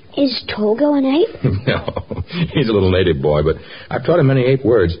 Is Torgo an ape? No, he's a little native boy, but I've taught him many ape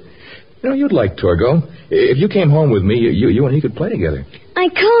words. You know, you'd like Torgo. If you came home with me, you and he could play together. I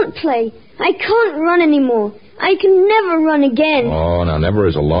can't play. I can't run anymore. I can never run again. Oh, now, never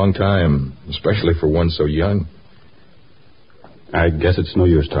is a long time, especially for one so young. I guess it's no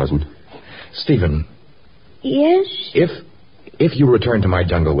use, Tarzan. Stephen. Yes? If you return to my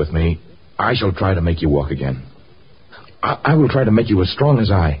jungle with me, I shall try to make you walk again. I will try to make you as strong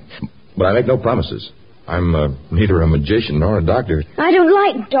as I. But I make no promises. I'm neither a magician nor a doctor. I don't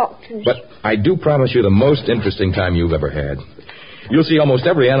like doctors. But I do promise you the most interesting time you've ever had. You'll see almost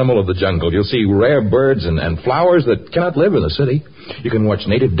every animal of the jungle. You'll see rare birds and flowers that cannot live in the city. You can watch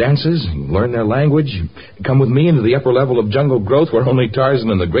native dances, learn their language, come with me into the upper level of jungle growth where only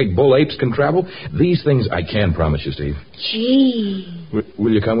Tarzan and the great bull apes can travel. These things I can promise you, Steve. Gee.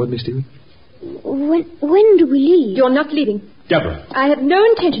 Will you come with me, Steve? When do we leave? You're not leaving. Deborah. I have no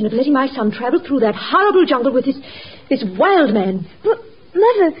intention of letting my son travel through that horrible jungle with this wild man. But,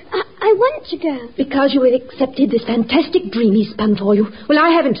 Mother, I want to go. Because you have accepted this fantastic dream he spun for you. Well, I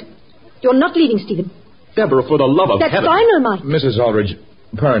haven't. You're not leaving, Stephen. Deborah, for the love of heaven. That's final, Mike. Mrs. Aldridge,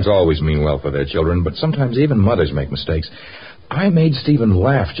 parents always mean well for their children, but sometimes even mothers make mistakes. I made Stephen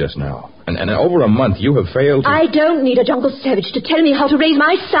laugh just now. And in over a month, you have failed to... I don't need a jungle savage to tell me how to raise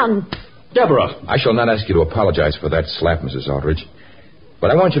my son. Deborah! I shall not ask you to apologize for that slap, Mrs. Aldridge.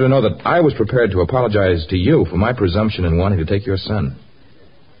 But I want you to know that I was prepared to apologize to you for my presumption in wanting to take your son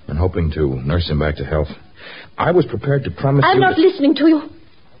and hoping to nurse him back to health. I was prepared to promise I'm not listening to you.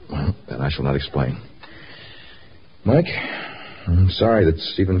 Well, then I shall not explain. Mike, I'm sorry that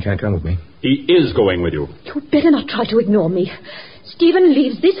Stephen can't come with me. He is going with you. You'd better not try to ignore me. Stephen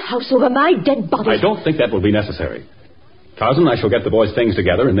leaves this house over my dead body. I don't think that will be necessary. Tarzan, I shall get the boys' things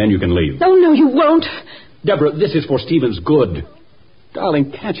together, and then you can leave. Oh, no, you won't. Deborah, this is for Stephen's good.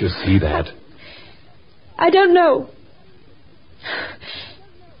 Darling, can't you see that? I don't know.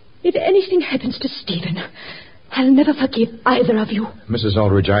 If anything happens to Stephen, I'll never forgive either of you. Mrs.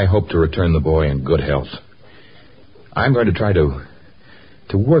 Aldridge, I hope to return the boy in good health. I'm going to try to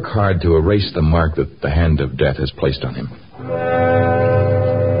work hard to erase the mark that the hand of death has placed on him.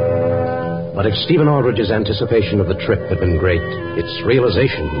 But if Stephen Aldrich's anticipation of the trip had been great, its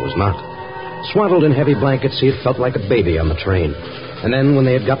realization was not. Swaddled in heavy blankets, he had felt like a baby on the train. And then, when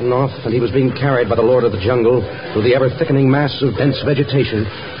they had gotten off and he was being carried by the Lord of the Jungle through the ever-thickening mass of dense vegetation,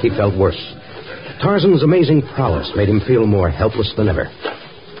 he felt worse. Tarzan's amazing prowess made him feel more helpless than ever.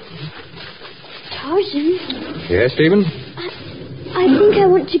 Tarzan? Yes, Stephen? I think I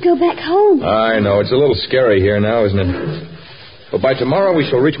want to go back home. I know. It's a little scary here now, isn't it? But by tomorrow we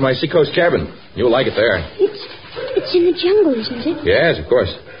shall reach my seacoast cabin. You'll like it there. It's in the jungle, isn't it? Yes, of course.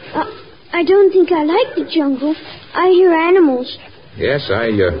 I don't think I like the jungle. I hear animals. Yes,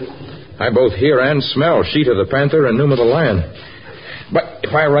 I both hear and smell Sheeta the panther and Numa the lion. But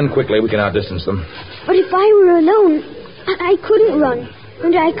if I run quickly, we can outdistance them. But if I were alone, I couldn't run.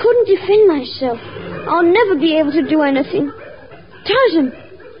 And I couldn't defend myself. I'll never be able to do anything. Tarzan,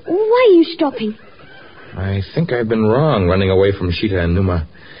 why are you stopping? I think I've been wrong running away from Sheeta and Numa.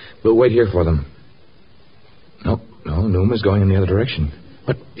 We'll wait here for them. No, Numa's going in the other direction.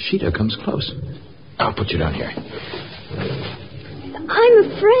 But Sheeta comes close. I'll put you down here.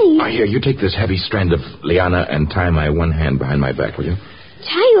 I'm afraid. Here, you take this heavy strand of liana and tie my one hand behind my back, will you?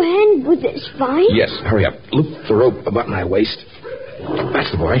 Tie your hand with this vine? Yes, hurry up. Loop the rope about my waist.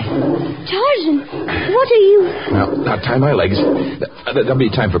 That's the boy. Tarzan, what are you... Now tie my legs. There'll be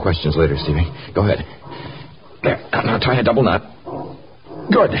time for questions later, Stevie. Go ahead. There, now tie a double knot.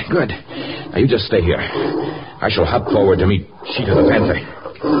 Good. Now you just stay here. I shall hop forward to meet Sheeta the panther.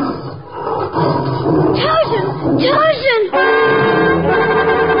 Tarzan!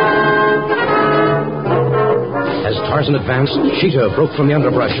 As Tarzan advanced, Sheeta broke from the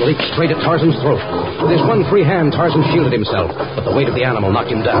underbrush, leaped straight at Tarzan's throat. With his one free hand, Tarzan shielded himself, but the weight of the animal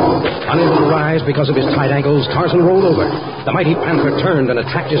knocked him down. Unable to rise because of his tight ankles, Tarzan rolled over. The mighty panther turned and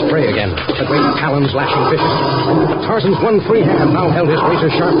attacked his prey again, the great talons lashing viciously. But Tarzan's one free hand now held his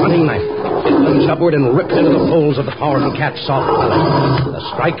razor-sharp hunting knife. It lunged upward and ripped into the folds of the powerful cat's soft belly. The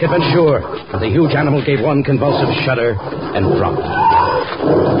strike had been sure, for the huge animal gave one convulsive shudder and dropped.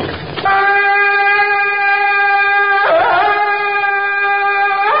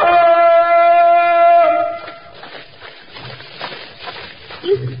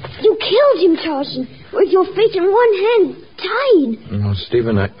 You killed him, Tarzan, with your feet and one hand tied. No,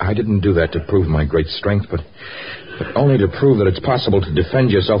 Stephen, I didn't do that to prove my great strength, but only to prove that it's possible to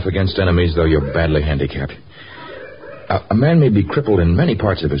defend yourself against enemies, though you're badly handicapped. A man may be crippled in many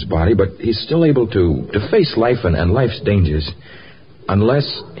parts of his body, but he's still able to face life and life's dangers, unless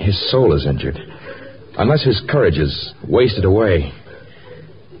his soul is injured, unless his courage is wasted away.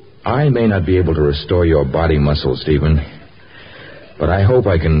 I may not be able to restore your body muscle, Stephen, but I hope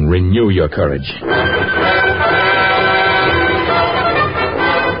I can renew your courage.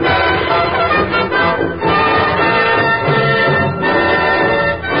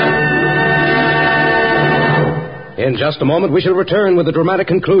 In just a moment, we shall return with the dramatic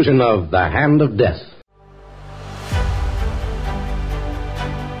conclusion of The Hand of Death.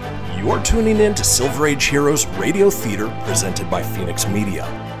 You're tuning in to Silver Age Heroes Radio Theater, presented by Phoenix Media.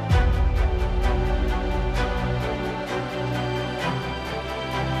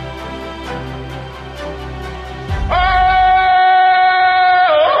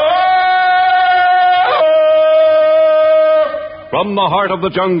 From the heart of the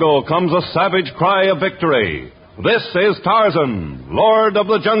jungle comes a savage cry of victory. This is Tarzan, Lord of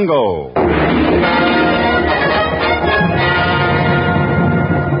the Jungle.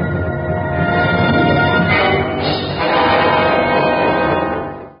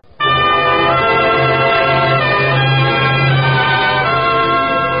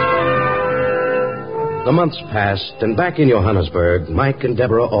 The months passed, and back in Johannesburg, Mike and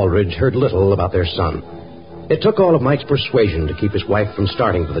Deborah Aldrich heard little about their son. It took all of Mike's persuasion to keep his wife from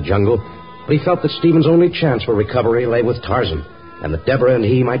starting for the jungle, but he felt that Stephen's only chance for recovery lay with Tarzan, and that Deborah and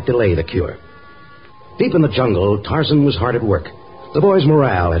he might delay the cure. Deep in the jungle, Tarzan was hard at work. The boy's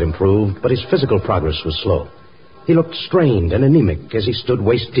morale had improved, but his physical progress was slow. He looked strained and anemic as he stood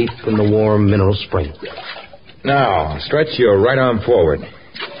waist-deep in the warm mineral spring. Now, stretch your right arm forward.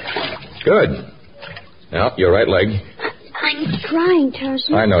 Good. Now, your right leg. I'm trying,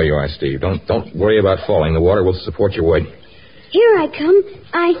 Tarzan. I know you are, Steve. Don't worry about falling. The water will support your weight. Here I come.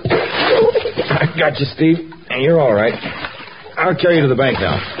 I got you, Steve. You're all right. I'll carry you to the bank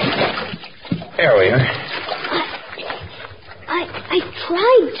now. There we are. I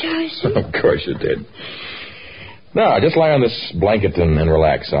tried, Tarzan. Of course you did. Now, just lie on this blanket and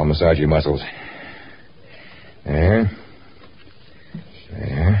relax. I'll massage your muscles. There.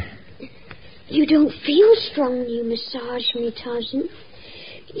 You don't feel strong when you massage me, Tarzan.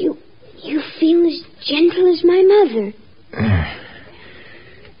 You feel as gentle as my mother.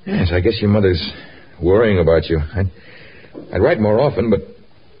 Yes, I guess your mother's worrying about you. I'd write more often, but,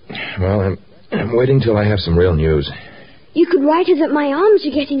 well, I'm waiting till I have some real news. You could write her that my arms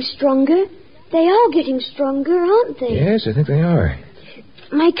are getting stronger. They are getting stronger, aren't they? Yes, I think they are.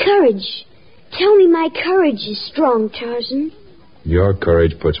 My courage. Tell me my courage is strong, Tarzan. Your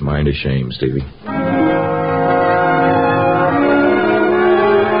courage puts mine to shame, Stevie.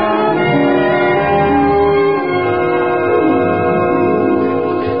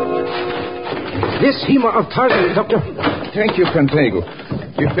 This Hema of Tarzan, Doctor. Thank you, Pantego.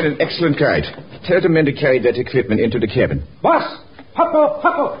 You've been an excellent guide. Tell the men to carry that equipment into the cabin. Boss! Hoppo!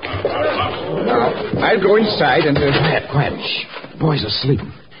 Now, I'll go inside and... Quiet. Shh. Boy's asleep.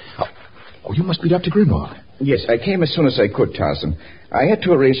 Oh, you must be Dr. Grunwald. Yes, I came as soon as I could, Tarzan. I had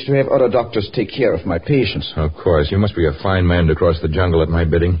to arrange to have other doctors take care of my patients. Of course. You must be a fine man to cross the jungle at my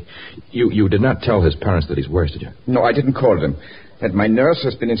bidding. You did not tell his parents that he's worse, did you? No, I didn't call them. And my nurse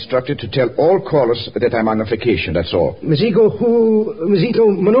has been instructed to tell all callers that I'm on a vacation, that's all. Mizito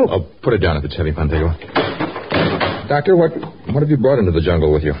Manu. Oh, put it down if it's heavy, Pantego. Doctor, what have you brought into the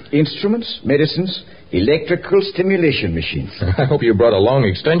jungle with you? Instruments, medicines, electrical stimulation machines. I hope you brought a long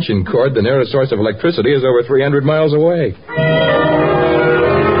extension cord. The nearest source of electricity is over 300 miles away.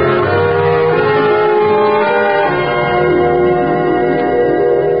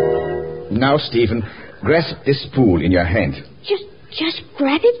 Now, Stephen, grasp this spool in your hand. Just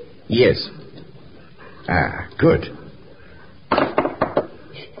grab it? Yes. Good.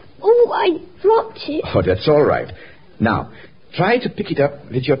 Oh, I dropped it. Oh, that's all right. Now, try to pick it up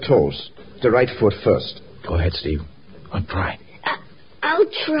with your toes. The right foot first. Go ahead, Steve. I'll try. I'll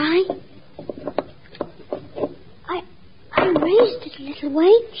try. I raised it a little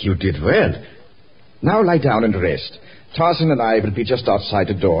way. You did well. Now lie down and rest. Tarzan and I will be just outside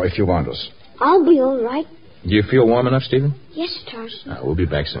the door if you want us. I'll be all right. Do you feel warm enough, Stephen? Yes, Tarzan. We'll be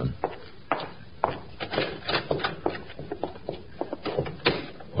back soon.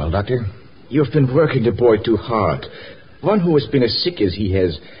 Well, Doctor? You've been working the boy too hard. One who has been as sick as he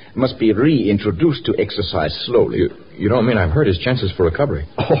has must be reintroduced to exercise slowly. You don't mean I've hurt his chances for recovery?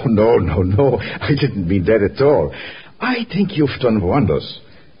 Oh, no. I didn't mean that at all. I think you've done wonders.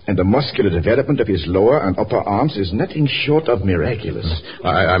 And the muscular development of his lower and upper arms is nothing short of miraculous.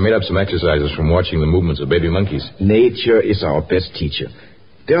 I made up some exercises from watching the movements of baby monkeys. Nature is our best teacher.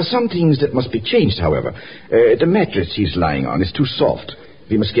 There are some things that must be changed, however. The mattress he's lying on is too soft.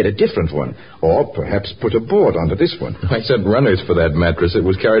 We must get a different one, or perhaps put a board under this one. I sent runners for that mattress. It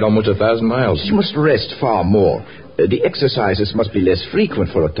was carried almost 1,000 miles. You must rest far more. The exercises must be less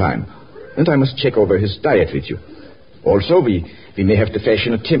frequent for a time. And I must check over his diet with you. Also, we may have to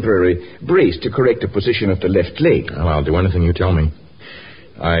fashion a temporary brace to correct the position of the left leg. Well, I'll do anything you tell me.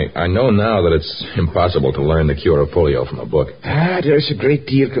 I know now that it's impossible to learn the cure of polio from a book. There is a great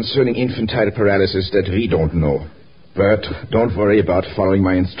deal concerning infantile paralysis that we don't know. But don't worry about following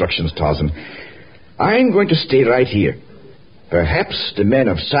my instructions, Tarzan. I'm going to stay right here. Perhaps the men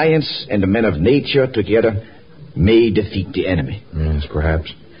of science and the men of nature together may defeat the enemy. Yes,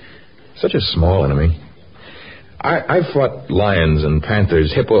 perhaps. Such a small enemy. I've fought lions and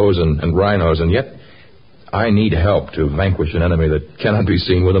panthers, hippos and rhinos, and yet I need help to vanquish an enemy that cannot be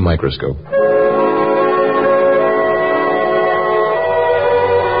seen with a microscope.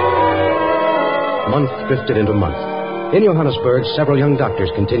 Month drifted into month. In Johannesburg, several young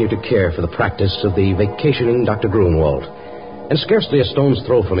doctors continued to care for the practice of the vacationing Dr. Grunwald. And scarcely a stone's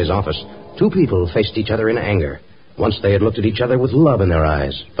throw from his office, two people faced each other in anger. Once they had looked at each other with love in their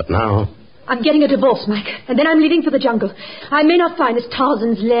eyes, but now... I'm getting a divorce, Mike, and then I'm leaving for the jungle. I may not find this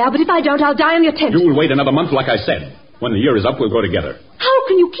Tarzan's lair, but if I don't, I'll die on your tent. You will wait another month, like I said. When the year is up, we'll go together. How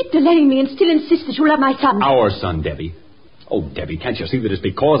can you keep delaying me and still insist that you'll have my son? Our son, Debbie. Oh, Debbie, can't you see that it's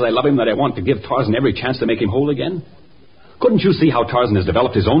because I love him that I want to give Tarzan every chance to make him whole again? Couldn't you see how Tarzan has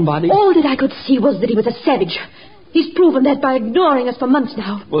developed his own body? All that I could see was that he was a savage. He's proven that by ignoring us for months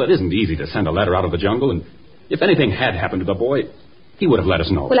now. Well, it isn't easy to send a letter out of the jungle, and if anything had happened to the boy, he would have let us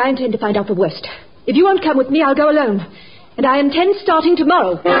know. Well, I intend to find out the worst. If you won't come with me, I'll go alone. And I intend starting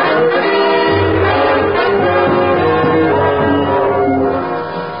tomorrow.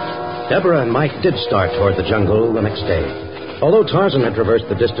 Deborah and Mike did start toward the jungle the next day. Although Tarzan had traversed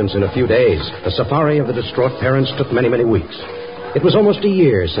the distance in a few days, the safari of the distraught parents took many, many weeks. It was almost a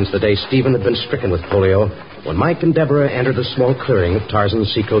year since the day Stephen had been stricken with polio when Mike and Deborah entered the small clearing of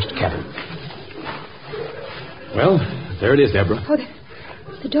Tarzan's seacoast cabin. Well, there it is, Deborah. Oh,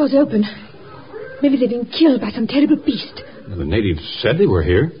 the door's open. Maybe they've been killed by some terrible beast. The natives said they were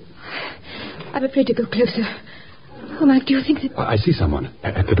here. I'm afraid to go closer. Oh, Mike, do you think that... I see someone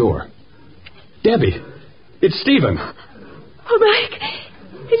at the door. Debbie, it's Stephen. Oh, Mike,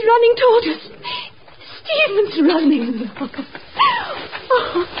 it's running toward us. Stephen's running.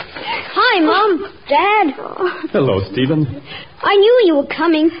 Hi, Mom. Dad. Hello, Stephen. I knew you were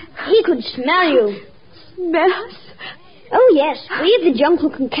coming. He could smell you. Smell us? Oh, yes. We of the jungle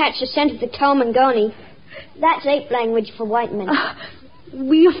can catch the scent of the Tarmangani. That's ape language for white men.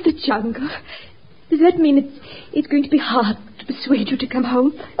 We of the jungle? Does that mean it's going to be hard to persuade you to come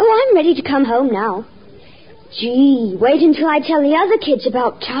home? Oh, I'm ready to come home now. Gee, wait until I tell the other kids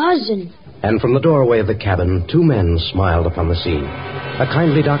about Tarzan. And from the doorway of the cabin, two men smiled upon the scene. A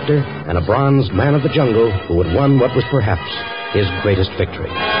kindly doctor and a bronzed man of the jungle who had won what was perhaps his greatest victory.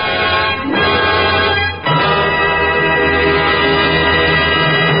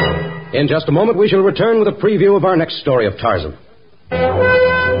 In just a moment, we shall return with a preview of our next story of Tarzan.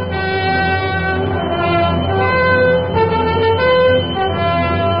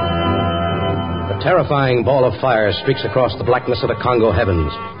 A terrifying ball of fire streaks across the blackness of the Congo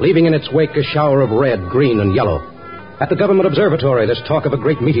heavens, leaving in its wake a shower of red, green, and yellow. At the government observatory, there's talk of a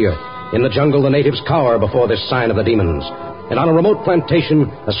great meteor. In the jungle, the natives cower before this sign of the demons. And on a remote plantation,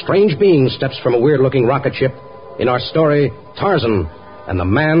 a strange being steps from a weird-looking rocket ship. In our story, Tarzan and the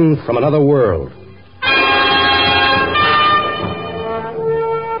Man from Another World.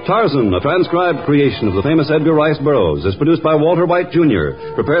 Tarzan, a transcribed creation of the famous Edgar Rice Burroughs, is produced by Walter White, Jr.,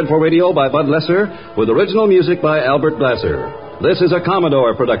 prepared for radio by Bud Lesser, with original music by Albert Glasser. This is a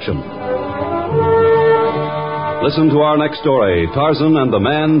Commodore production. Listen to our next story, Tarzan and the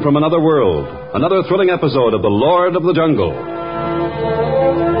Man from Another World, another thrilling episode of The Lord of the Jungle.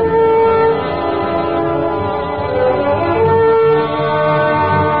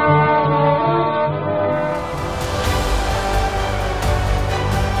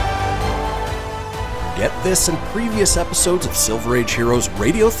 Get this and previous episodes of Silver Age Heroes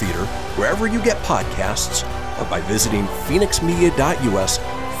Radio Theater wherever you get podcasts or by visiting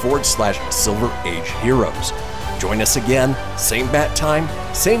phoenixmedia.us/Silver Age Heroes. Join us again, same bat time,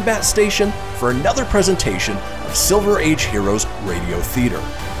 same bat station, for another presentation of Silver Age Heroes Radio Theater.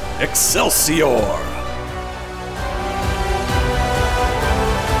 Excelsior!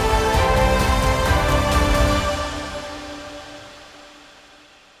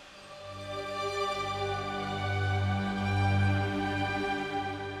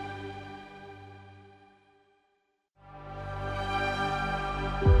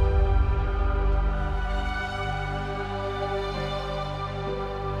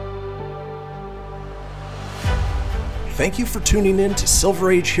 Thank you for tuning in to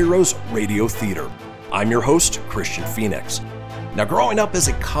Silver Age Heroes Radio Theater. I'm your host, Christian Phoenix. Now, growing up as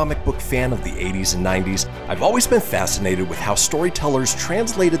a comic book fan of the 80s and 90s, I've always been fascinated with how storytellers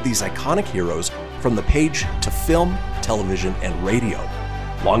translated these iconic heroes from the page to film, television, and radio.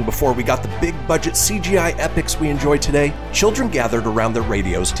 Long before we got the big-budget CGI epics we enjoy today, children gathered around their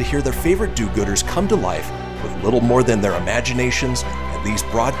radios to hear their favorite do-gooders come to life with little more than their imaginations and these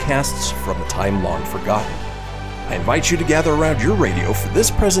broadcasts from a time long forgotten. I invite you to gather around your radio for this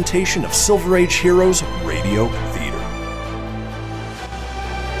presentation of Silver Age Heroes Radio Theater.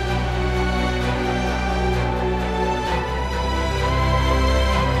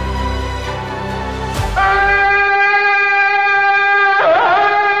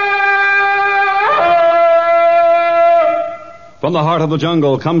 From the heart of the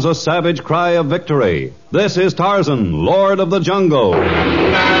jungle comes a savage cry of victory. This is Tarzan, Lord of the Jungle.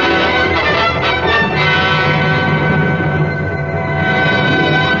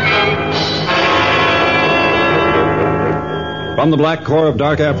 From the black core of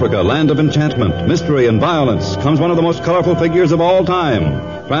dark Africa, land of enchantment, mystery, and violence, comes one of the most colorful figures of all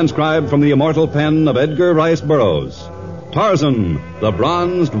time, transcribed from the immortal pen of Edgar Rice Burroughs. Tarzan, the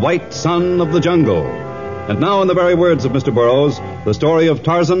bronzed white son of the jungle. And now, in the very words of Mr. Burroughs, the story of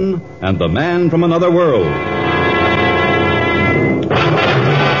Tarzan and the Man from Another World.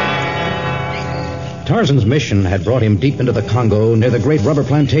 Tarzan's mission had brought him deep into the Congo near the great rubber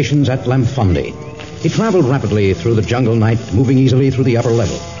plantations at Lamfundi. He traveled rapidly through the jungle night, moving easily through the upper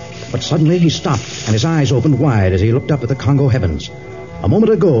level. But suddenly he stopped, and his eyes opened wide as he looked up at the Congo heavens. A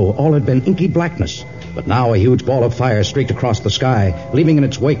moment ago, all had been inky blackness, but now a huge ball of fire streaked across the sky, leaving in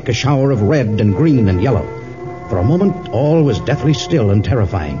its wake a shower of red and green and yellow. For a moment, all was deathly still and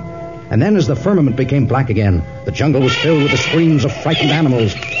terrifying. And then, as the firmament became black again, the jungle was filled with the screams of frightened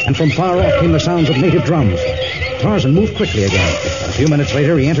animals, and from far off came the sounds of native drums. Tarzan moved quickly again. A few minutes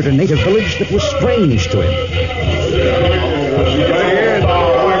later, he entered a native village that was strange to him.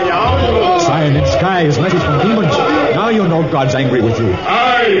 Sign in sky is message from demons. Now you know God's angry with you.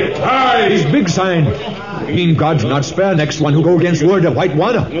 Aye, aye. His big sign. Mean God's not spare next one who go against word of white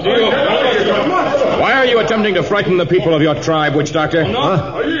water. Why are you attempting to frighten the people of your tribe, Witch Doctor?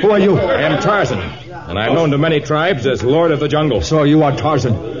 Huh? Who are you? I am Tarzan, and I'm known to many tribes as Lord of the Jungle. So you are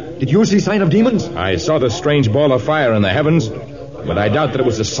Tarzan. Did you see sign of demons? I saw the strange ball of fire in the heavens, but I doubt that it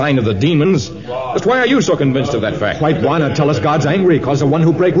was a sign of the demons. Just why are you so convinced of that fact? White Wana tell us God's angry because the one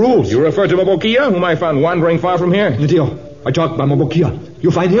who break rules. You refer to Mabokia, whom I found wandering far from here? Nidio, I talked about Mabokia. You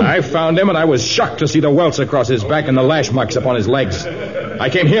find him? I found him, and I was shocked to see the welts across his back and the lash marks upon his legs. I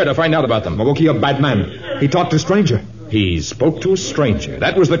came here to find out about them. Mabokia, bad man. He talked to a stranger. He spoke to a stranger.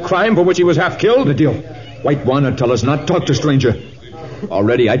 That was the crime for which he was half killed? Nidio, White Wana tell us not talk to stranger.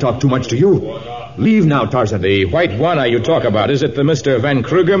 Already I talk too much to you. Leave now, Tarzan. The White Wana you talk about, is it the Mr. Van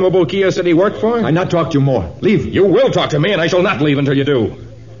Kruger Mabokia said he worked for? I not talk to you more. Leave. You will talk to me, and I shall not leave until you do.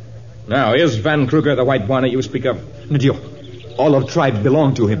 Now, is Van Kruger the White Wana you speak of? Nidio, all of tribe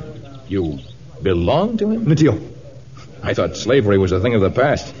belong to him. You belong to him? Nidio. I thought slavery was a thing of the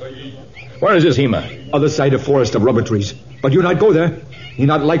past. Where is this Hema? Other side of forest of rubber trees. But you not go there. He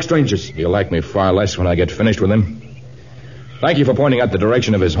not like strangers. He'll like me far less when I get finished with him. Thank you for pointing out the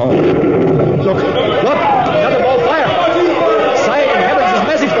direction of his home. Look, another ball of fire. Sign in heavens is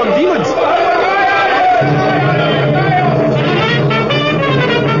message from demons.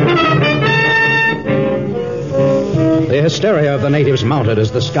 The hysteria of the natives mounted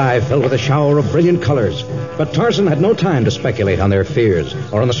as the sky filled with a shower of brilliant colors. But Tarzan had no time to speculate on their fears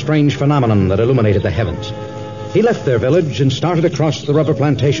or on the strange phenomenon that illuminated the heavens. He left their village and started across the rubber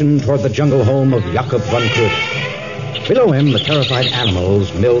plantation toward the jungle home of Jacob Van Kruger. Below him, the terrified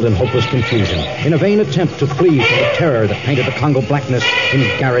animals milled in hopeless confusion in a vain attempt to flee from the terror that painted the Congo blackness in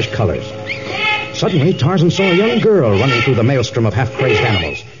garish colors. Suddenly, Tarzan saw a young girl running through the maelstrom of half-crazed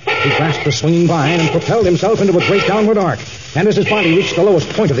animals. He grasped the swinging vine and propelled himself into a great downward arc. And as his body reached the lowest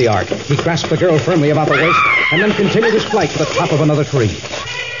point of the arc, he grasped the girl firmly about the waist and then continued his flight to the top of another tree.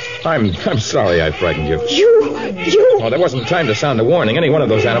 I'm sorry I frightened you. You... Oh, there wasn't time to sound a warning. Any one of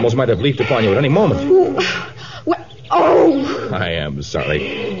those animals might have leaped upon you at any moment. Oh! I am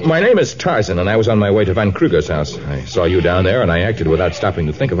sorry. My name is Tarzan, and I was on my way to Van Kruger's house. I saw you down there, and I acted without stopping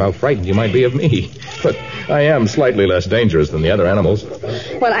to think of how frightened you might be of me. But I am slightly less dangerous than the other animals.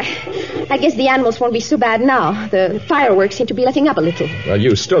 Well, I guess the animals won't be so bad now. The fireworks seem to be letting up a little. Well,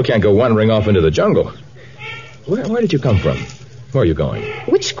 you still can't go wandering off into the jungle. Where did you come from? Where are you going?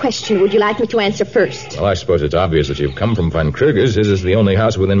 Which question would you like me to answer first? Well, I suppose it's obvious that you've come from Van Kruger's. His is the only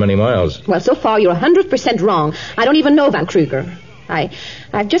house within many miles. Well, so far you're 100% wrong. I don't even know Van Kruger.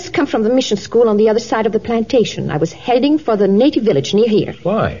 I've just come from the mission school on the other side of the plantation. I was heading for the native village near here.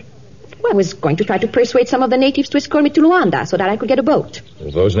 Why? Well, I was going to try to persuade some of the natives to escort me to Luanda so that I could get a boat. Well,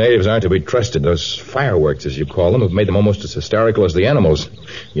 those natives aren't to be trusted. Those fireworks, as you call them, have made them almost as hysterical as the animals. A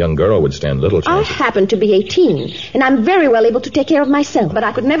young girl would stand little chance. I happen to be 18, and I'm very well able to take care of myself, but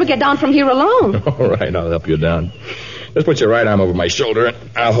I could never get down from here alone. All right, I'll help you down. Just put your right arm over my shoulder, and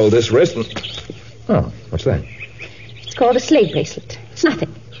I'll hold this wrist. Oh, what's that? It's called a slave bracelet. It's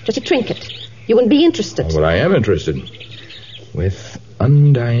nothing. Just a trinket. You wouldn't be interested. Oh, but I am interested. With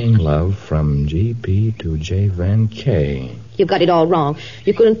undying love from G.P. to J. Van K. You've got it all wrong.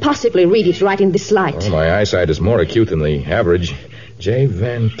 You couldn't possibly read it right in this light. Oh, my eyesight is more acute than the average. J.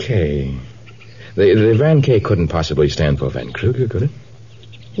 Van K. The Van K couldn't possibly stand for Van Kruger, could it?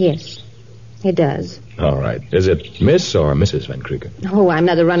 Yes, it does. All right. Is it Miss or Mrs. Van Kruger? Oh, I'm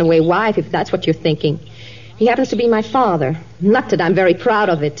not a runaway wife, if that's what you're thinking. He happens to be my father. Not that I'm very proud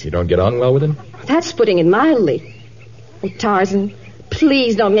of it. You don't get on well with him? That's putting it mildly. Oh, Tarzan,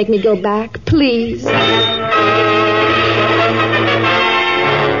 please don't make me go back. Please.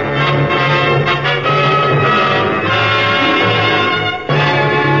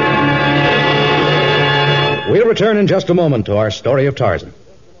 We'll return in just a moment to our story of Tarzan.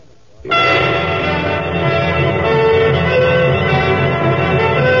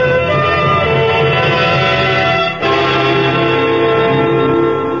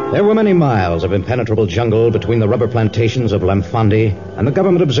 There were many miles of impenetrable jungle between the rubber plantations of Lamfandi and the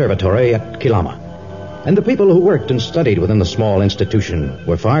government observatory at Kilama. And the people who worked and studied within the small institution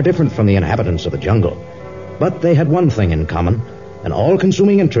were far different from the inhabitants of the jungle. But they had one thing in common, an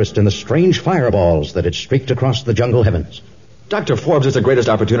all-consuming interest in the strange fireballs that had streaked across the jungle heavens. Dr. Forbes, it's the greatest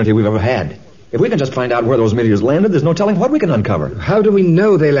opportunity we've ever had. If we can just find out where those meteors landed, there's no telling what we can uncover. How do we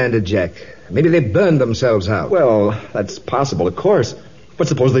know they landed, Jack? Maybe they burned themselves out. Well, that's possible, of course. But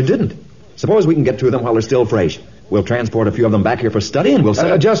suppose they didn't. Suppose we can get to them while they're still fresh. We'll transport a few of them back here for study, and we'll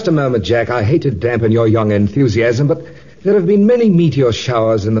see. Just a moment, Jack. I hate to dampen your young enthusiasm, but there have been many meteor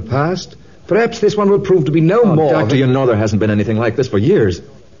showers in the past. Perhaps this one will prove to be no more... Doctor, you know there hasn't been anything like this for years.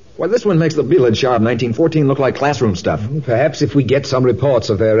 Well, this one makes the village show of 1914 look like classroom stuff. Perhaps if we get some reports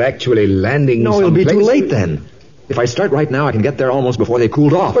of their actually landing... No, it'll be too late then. If I start right now, I can get there almost before they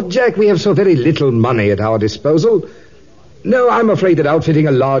cooled off. But, Jack, we have so very little money at our disposal. No, I'm afraid that outfitting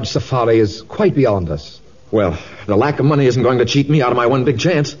a large safari is quite beyond us. Well, the lack of money isn't going to cheat me out of my one big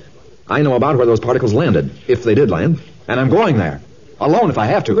chance. I know about where those particles landed, if they did land, and I'm going there. Alone if I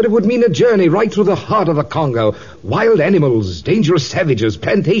have to. But it would mean a journey right through the heart of the Congo. Wild animals, dangerous savages,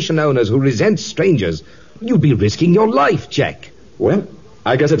 plantation owners who resent strangers. You'd be risking your life, Jack. Well,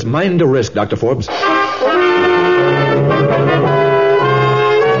 I guess it's mine to risk, Dr. Forbes.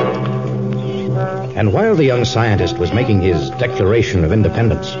 And while the young scientist was making his declaration of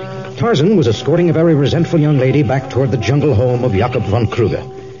independence, Tarzan was escorting a very resentful young lady back toward the jungle home of Jakob von Kruger.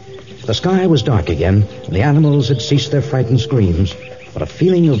 The sky was dark again, and the animals had ceased their frightened screams, but a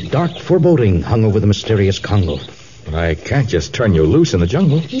feeling of dark foreboding hung over the mysterious Congo. But I can't just turn you loose in the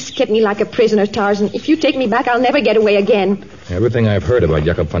jungle. He's kept me like a prisoner, Tarzan. If you take me back, I'll never get away again. Everything I've heard about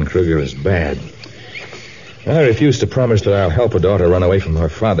Jakob von Kruger is bad. I refuse to promise that I'll help a daughter run away from her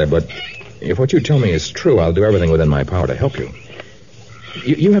father, but if what you tell me is true, I'll do everything within my power to help you.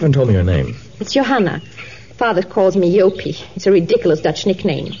 You haven't told me your name. It's Johanna. Father calls me Jopie. It's a ridiculous Dutch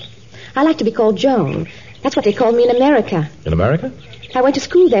nickname. I like to be called Joan. That's what they called me in America. In America? I went to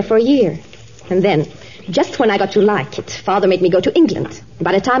school there for a year. And then, just when I got to like it, Father made me go to England.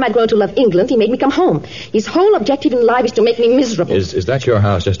 By the time I'd grown to love England, he made me come home. His whole objective in life is to make me miserable. Is that your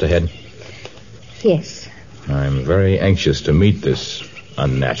house just ahead? Yes. I'm very anxious to meet this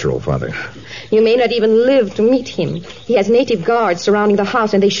unnatural father. You may not even live to meet him. He has native guards surrounding the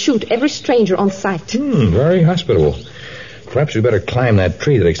house, and they shoot every stranger on sight. Very hospitable. Perhaps we better climb that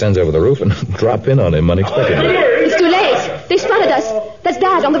tree that extends over the roof and drop in on him unexpectedly. It's too late. They spotted us. That's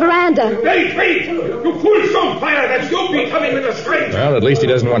Dad on the veranda. Wait! You fool, some fire! That's Jopie coming with a stranger. Well, at least he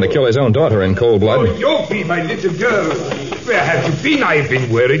doesn't want to kill his own daughter in cold blood. Oh, Jopie, my little girl. Where have you been? I've been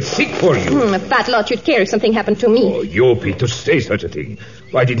worried sick for you. A fat lot you'd care if something happened to me. Oh, Jopie, to say such a thing.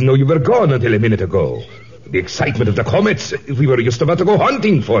 I didn't know you were gone until a minute ago. The excitement of the comets. We were just about to go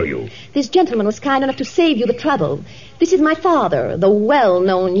hunting for you. This gentleman was kind enough to save you the trouble. This is my father, the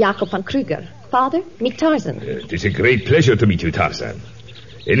well-known Jakob von Kruger. Father, meet Tarzan. It is a great pleasure to meet you, Tarzan.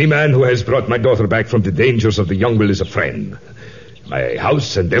 Any man who has brought my daughter back from the dangers of the jungle is a friend. My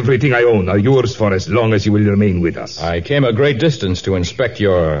house and everything I own are yours for as long as you will remain with us. I came a great distance to inspect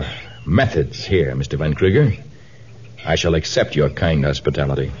your methods here, Mr. Von Kruger. I shall accept your kind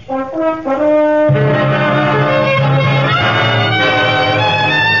hospitality.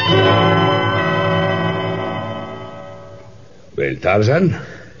 Well, Tarzan,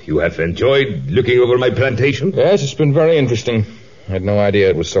 you have enjoyed looking over my plantation? Yes, it's been very interesting. I had no idea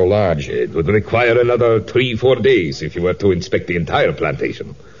it was so large. It would require another 3-4 days if you were to inspect the entire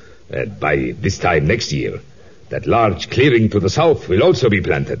plantation. And by this time next year, that large clearing to the south will also be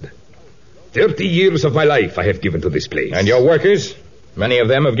planted. 30 years of my life I have given to this place. And your workers? Many of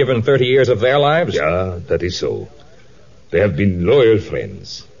them have given 30 years of their lives? Yeah, that is so. They have been loyal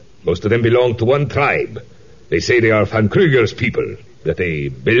friends. Most of them belong to one tribe. They say they are Von Kruger's people, that they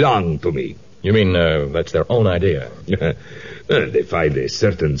belong to me. You mean that's their own idea? They find a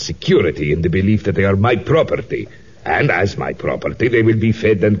certain security in the belief that they are my property. And as my property, they will be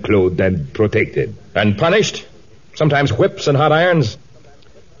fed and clothed and protected. And punished? Sometimes whips and hot irons?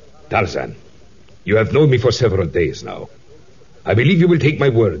 Tarzan, you have known me for several days now. I believe you will take my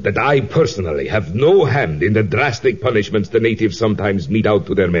word that I personally have no hand in the drastic punishments the natives sometimes mete out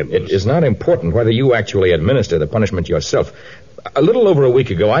to their members. It is not important whether you actually administer the punishment yourself. A little over a week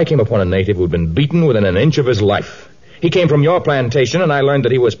ago, I came upon a native who had been beaten within an inch of his life. He came from your plantation, and I learned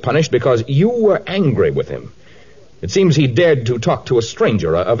that he was punished because you were angry with him. It seems he dared to talk to a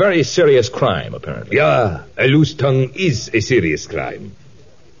stranger, a very serious crime, apparently. Yeah, a loose tongue is a serious crime.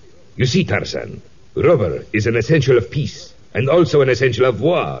 You see, Tarzan, rubber is an essential of peace, and also an essential of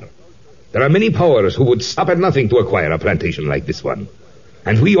war. There are many powers who would stop at nothing to acquire a plantation like this one.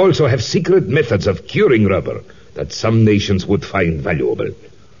 And we also have secret methods of curing rubber that some nations would find valuable.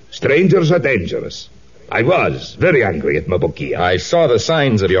 Strangers are dangerous. I was very angry at Mabukia. I saw the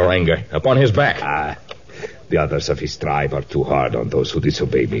signs of your anger upon his back. The others of his tribe are too hard on those who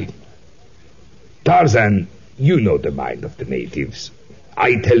disobey me. Tarzan, you know the mind of the natives.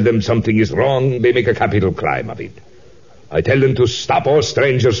 I tell them something is wrong, they make a capital crime of it. I tell them to stop all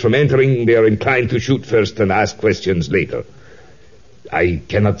strangers from entering, they are inclined to shoot first and ask questions later. I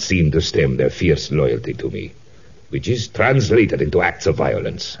cannot seem to stem their fierce loyalty to me, which is translated into acts of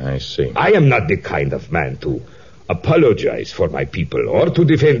violence. I see. I am not the kind of man to apologize for my people or to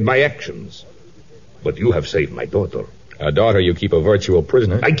defend my actions. But you have saved my daughter. A daughter you keep a virtual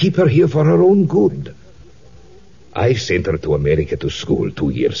prisoner. I keep her here for her own good. I sent her to America to school 2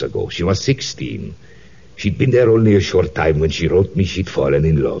 years ago. She was 16. She'd been there only a short time when she wrote me she'd fallen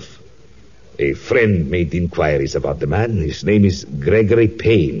in love. A friend made inquiries about the man. His name is Gregory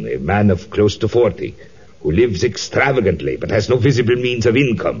Payne, a man of close to 40, who lives extravagantly but has no visible means of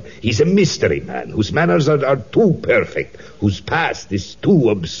income. He's a mystery man whose manners are too perfect, whose past is too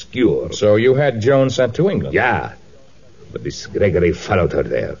obscure. So you had Joan sent to England? Yeah, but this Gregory followed her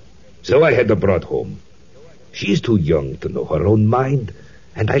there. So I had her brought home. She's too young to know her own mind,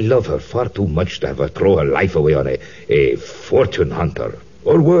 and I love her far too much to have her throw her life away on a fortune hunter,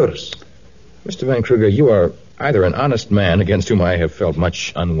 or worse. Mr. Van Kruger, you are either an honest man against whom I have felt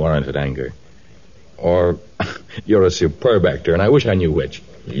much unwarranted anger, or you're a superb actor, and I wish I knew which.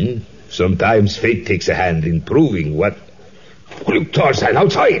 Sometimes fate takes a hand in proving what... Look, Tarzan,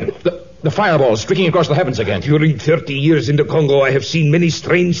 outside! The fireball streaking across the heavens again. During 30 years in the Congo, I have seen many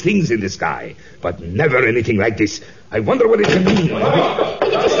strange things in the sky, but never anything like this. I wonder what it can mean.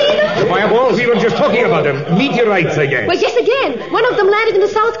 Did you see them? The fireballs? We were just talking about them. Meteorites, I guess. Well, yes, again. One of them landed in the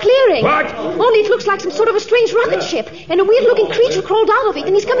south clearing. What? Only it looks like some sort of a strange rocket ship, and a weird-looking creature crawled out of it,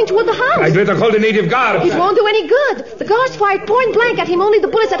 and he's coming toward the house. I'd better call the native guard. It won't do any good. The guards fired point blank at him, only the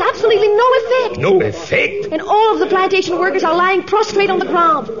bullets had absolutely no effect. No effect? And all of the plantation workers are lying prostrate on the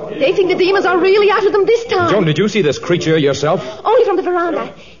ground. They think the demons are really after them this time. Joan, did you see this creature yourself? Only from the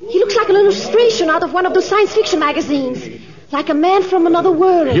veranda. He looks like an illustration out of one of those science fiction magazines. Like a man from another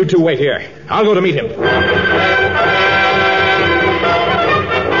world. You two wait here. I'll go to meet him.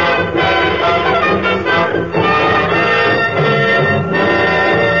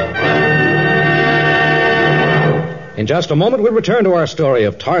 In just a moment, we'll return to our story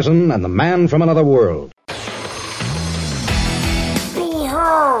of Tarzan and the Man from Another World.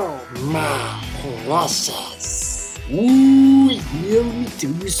 Behold, my precious. Ooh, let me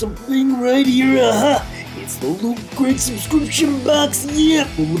tell you something right here, It's the Loot Crate subscription box,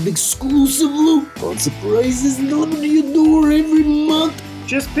 full of exclusive loot, fun surprises delivered to your door every month.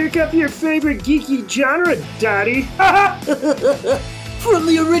 Just pick up your favorite geeky genre, Daddy. From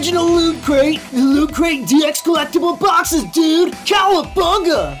the original Loot Crate, the Loot Crate DX collectible boxes, dude!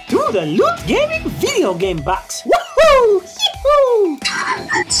 Cowabunga! To the Loot Gaming video game box. Woohoo! Yee-hoo! Loot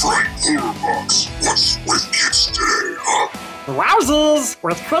Crate horror box. What's with kids today, Wowzers!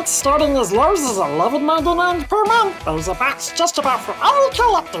 With crates starting as low as $11.99 per month, there's a box just about for all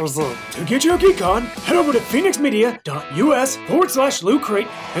collectors. To get your geek on, head over to phoenixmedia.us/Loot Crate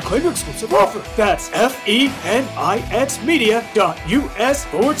and claim your exclusive offer. That's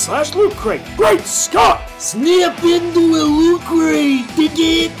FENIXmedia.us/Loot Crate. Great Scott! Snap into a Loot Crate, dig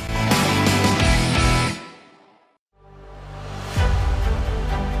it?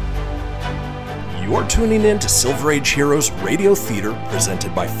 You're tuning in to Silver Age Heroes Radio Theater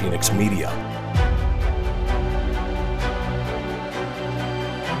presented by Phoenix Media.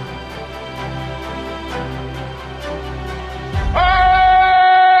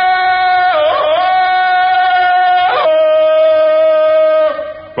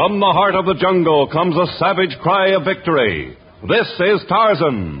 From the heart of the jungle comes a savage cry of victory. This is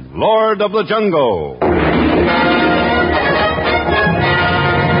Tarzan, Lord of the Jungle.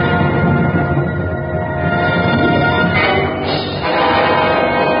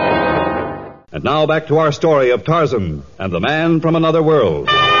 And now back to our story of Tarzan and the Man from Another World.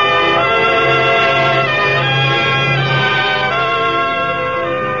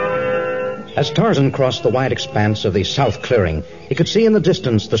 As Tarzan crossed the wide expanse of the south clearing, he could see in the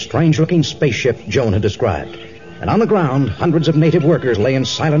distance the strange-looking spaceship Joan had described. And on the ground, hundreds of native workers lay in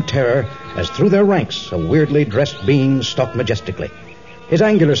silent terror as through their ranks a weirdly dressed being stalked majestically. His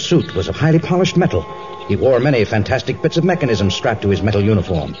angular suit was of highly polished metal. He wore many fantastic bits of mechanism strapped to his metal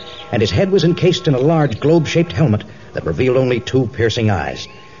uniform, and his head was encased in a large globe-shaped helmet that revealed only two piercing eyes.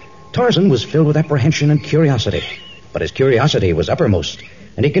 Tarzan was filled with apprehension and curiosity, but his curiosity was uppermost,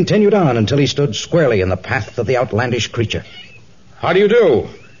 and he continued on until he stood squarely in the path of the outlandish creature. How do you do?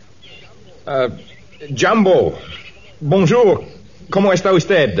 Jumbo. Bonjour. ¿Cómo está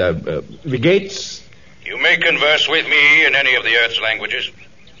usted? The gates? You may converse with me in any of the Earth's languages.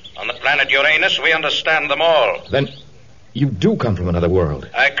 On the planet Uranus, we understand them all. Then you do come from another world.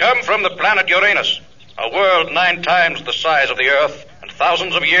 I come from the planet Uranus, a world 9 times the size of the Earth and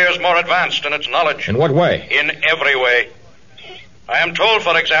thousands of years more advanced in its knowledge. In what way? In every way. I am told,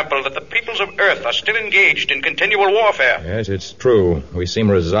 for example, that the peoples of Earth are still engaged in continual warfare. Yes, it's true. We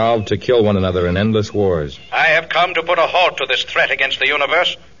seem resolved to kill one another in endless wars. I have come to put a halt to this threat against the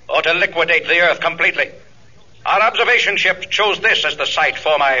universe, or to liquidate the Earth completely. Our observation ship chose this as the site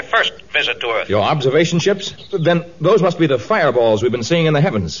for my first visit to Earth. Your observation ships? Then those must be the fireballs we've been seeing in the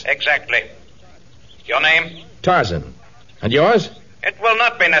heavens. Exactly. Your name? Tarzan. And yours? It will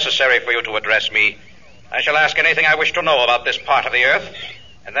not be necessary for you to address me. I shall ask anything I wish to know about this part of the Earth,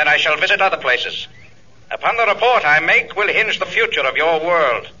 and then I shall visit other places. Upon the report I make will hinge the future of your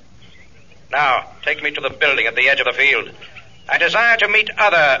world. Now, take me to the building at the edge of the field. I desire to meet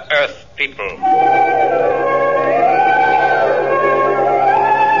other Earth people.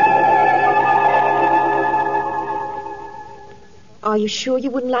 Are you sure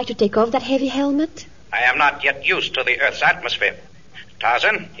you wouldn't like to take off that heavy helmet? I am not yet used to the Earth's atmosphere.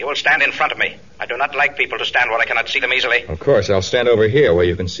 Tarzan, you will stand in front of me. I do not like people to stand where I cannot see them easily. Of course, I'll stand over here where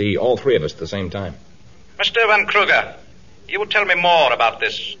you can see all three of us at the same time. Mr. Van Kruger, you will tell me more about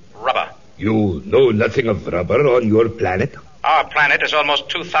this rubber. You know nothing of rubber on your planet? Our planet is almost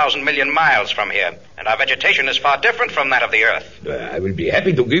 2,000 million miles from here, and our vegetation is far different from that of the Earth. I will be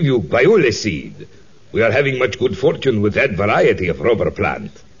happy to give you viola seed. We are having much good fortune with that variety of rubber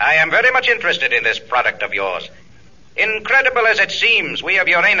plant. I am very much interested in this product of yours. Incredible as it seems, we of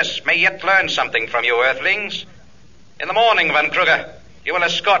Uranus may yet learn something from you Earthlings. In the morning, Van Kruger, you will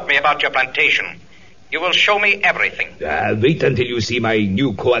escort me about your plantation. You will show me everything. Wait until you see my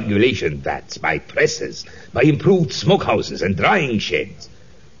new coagulation vats, my presses, my improved smokehouses and drying sheds.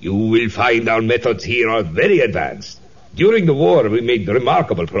 You will find our methods here are very advanced. During the war, we made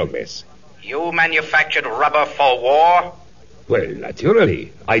remarkable progress. You manufactured rubber for war? Well,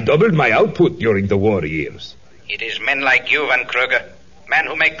 naturally. I doubled my output during the war years. It is men like you, Van Kruger, men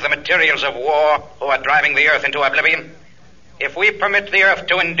who make the materials of war, who are driving the Earth into oblivion. If we permit the Earth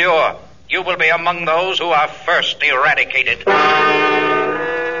to endure, you will be among those who are first eradicated.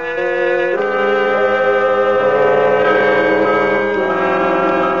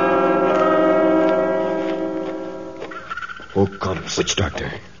 Who comes? Witch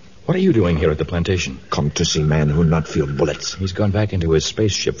doctor. What are you doing here at the plantation? Come to see man who not feel bullets. He's gone back into his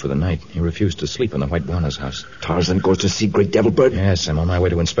spaceship for the night. He refused to sleep in the White Brahma's house. Tarzan goes to see Great Devil Bird? Yes, I'm on my way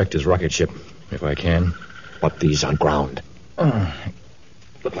to inspect his rocket ship, if I can. What these on ground?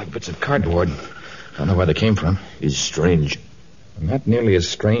 Look like bits of cardboard. I don't know where they came from. Is strange. Not nearly as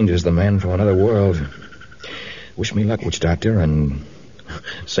strange as the man from another world. Wish me luck, witch doctor, and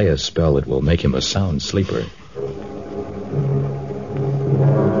say a spell that will make him a sound sleeper.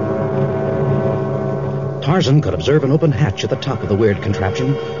 Tarzan could observe an open hatch at the top of the weird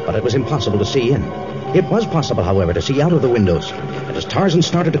contraption, but it was impossible to see in. It was possible, however, to see out of the windows. And as Tarzan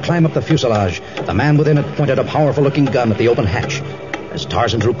started to climb up the fuselage, the man within it pointed a powerful-looking gun at the open hatch. As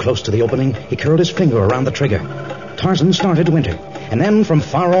Tarzan drew close to the opening, he curled his finger around the trigger. Tarzan started to enter, and then from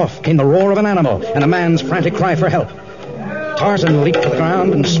far off came the roar of an animal and a man's frantic cry for help. Tarzan leaped to the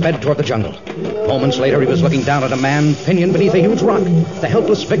ground and sped toward the jungle. Moments later, he was looking down at a man pinioned beneath a huge rock, the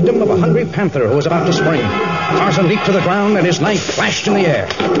helpless victim of a hungry panther who was about to spring. Tarzan leaped to the ground, and his knife flashed in the air.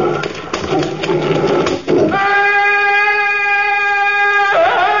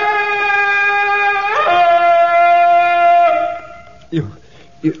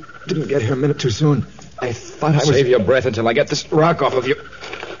 You didn't get here a minute too soon. I thought I was... Save your breath until I get this rock off of you.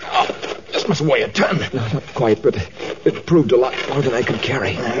 Oh, this must weigh a ton. No, not quite, but it proved a lot more than I could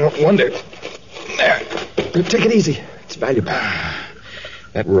carry. I don't wonder. There. Take it easy. It's valuable.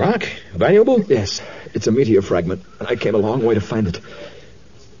 That rock? Valuable? Yes. It's a meteor fragment, and I came a long way to find it.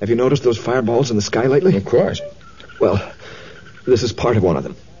 Have you noticed those fireballs in the sky lately? Of course. Well, this is part of one of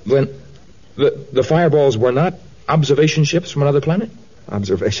them. Then the fireballs were not observation ships from another planet?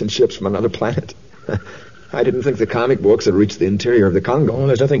 Observation ships from another planet? I didn't think the comic books had reached the interior of the Congo. Oh,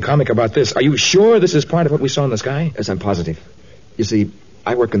 there's nothing comic about this. Are you sure this is part of what we saw in the sky? Yes, I'm positive. You see,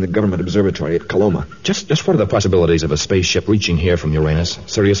 I work in the government observatory at Coloma. Just what are the possibilities of a spaceship reaching here from Uranus?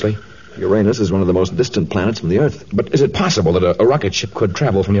 Seriously? Uranus is one of the most distant planets from the Earth. But is it possible that a rocket ship could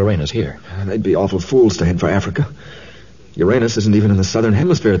travel from Uranus here? They'd be awful fools to head for Africa. Uranus isn't even in the southern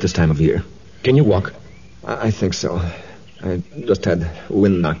hemisphere at this time of year. Can you walk? I think so. I just had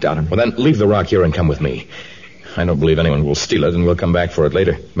wind knocked out of me. Well, then leave the rock here and come with me. I don't believe anyone will steal it, and we'll come back for it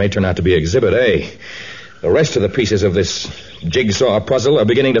later. May turn out to be Exhibit A. The rest of the pieces of this jigsaw puzzle are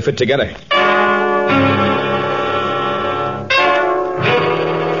beginning to fit together.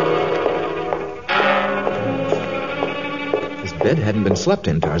 This bed hadn't been slept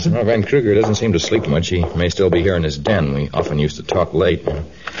in, Tarzan. Well, Van Kruger doesn't seem to sleep much. He may still be here in his den. We often used to talk late.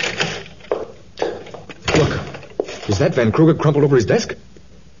 Look. Is that Van Kruger crumpled over his desk?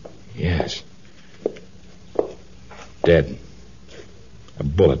 Yes. Dead. A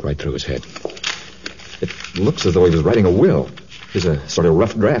bullet right through his head. It looks as though he was writing a will. There's a sort of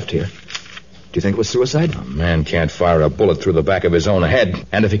rough draft here. Do you think it was suicide? A man can't fire a bullet through the back of his own head.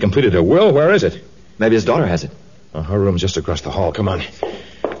 And if he completed a will, where is it? Maybe his daughter has it. Her room's just across the hall. Come on.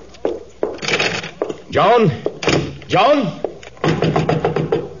 Joan? Joan?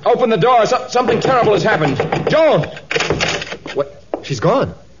 Open the door. Something terrible has happened. Joan! What? She's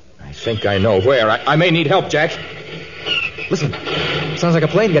gone. I think I know where. I may need help, Jack. Listen. Sounds like a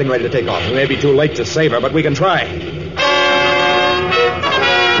plane getting ready to take off. We may be too late to save her, but we can try.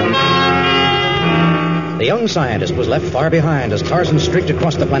 The young scientist was left far behind as Tarzan streaked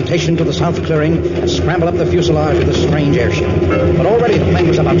across the plantation to the south clearing and scrambled up the fuselage of the strange airship. But already the plane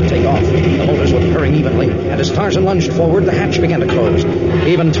was about to take off. The motors were purring evenly, and as Tarzan lunged forward, the hatch began to close.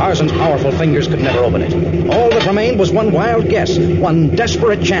 Even Tarzan's powerful fingers could never open it. All that remained was one wild guess, one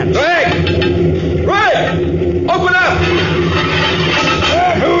desperate chance. Greg! Greg! Open up!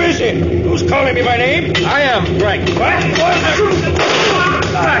 Who is it? Who's calling me by name? I am Greg.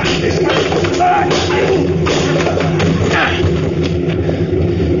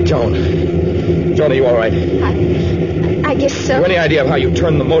 Joan, are you all right? I guess so. Have you any idea of how you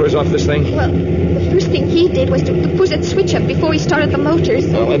turned the motors off this thing? Well, the first thing he did was to push that switch up before he started the motors.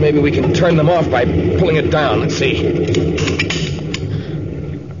 Well, then maybe we can turn them off by pulling it down. Let's see.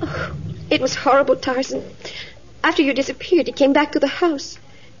 Oh, it was horrible, Tarzan. After you disappeared, he came back to the house.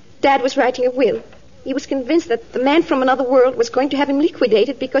 Dad was writing a will. He was convinced that the man from another world was going to have him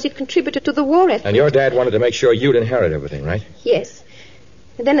liquidated because he'd contributed to the war effort. And your dad wanted to make sure you'd inherit everything, right? Yes.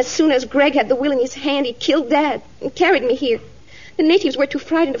 And then as soon as Greg had the will in his hand, he killed Dad and carried me here. The natives were too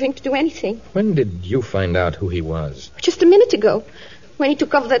frightened of him to do anything. When did you find out who he was? Just a minute ago, when he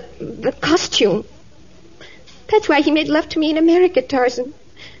took off the costume. That's why he made love to me in America, Tarzan.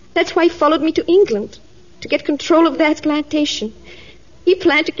 That's why he followed me to England, to get control of Dad's plantation. He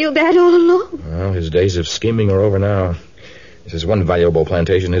planned to kill Dad all along. Well, his days of scheming are over now. This is one valuable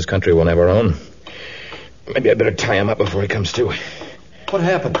plantation his country will never own. Maybe I better tie him up before he comes to. What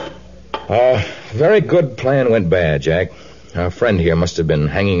happened? Very good plan went bad, Jack. Our friend here must have been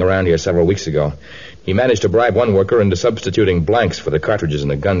hanging around here several weeks ago. He managed to bribe one worker into substituting blanks for the cartridges in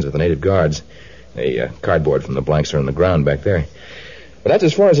the guns of the native guards. The cardboard from the blanks are on the ground back there. But that's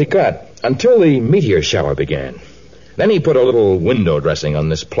as far as he got, until the meteor shower began. Then he put a little window dressing on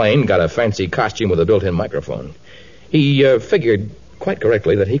this plane, got a fancy costume with a built-in microphone. He figured quite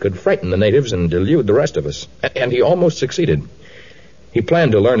correctly that he could frighten the natives and delude the rest of us. And he almost succeeded. He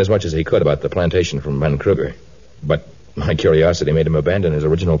planned to learn as much as he could about the plantation from Van Kruger. But my curiosity made him abandon his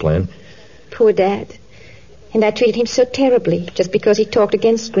original plan. Poor Dad. And I treated him so terribly just because he talked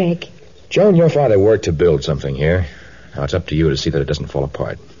against Greg. Joan, your father worked to build something here. Now it's up to you to see that it doesn't fall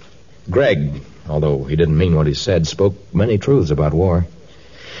apart. Greg, although he didn't mean what he said, spoke many truths about war.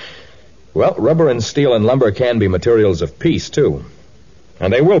 Well, rubber and steel and lumber can be materials of peace, too.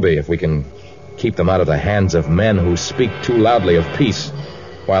 And they will be if we can keep them out of the hands of men who speak too loudly of peace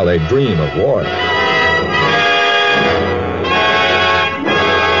while they dream of war.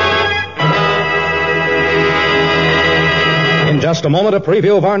 In just a moment, a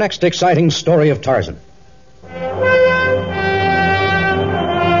preview of our next exciting story of Tarzan.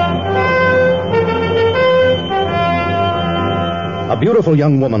 A beautiful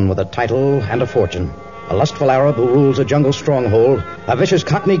young woman with a title and a fortune. A lustful Arab who rules a jungle stronghold. A vicious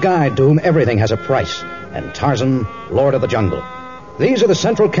Cockney guide to whom everything has a price. And Tarzan, Lord of the Jungle. These are the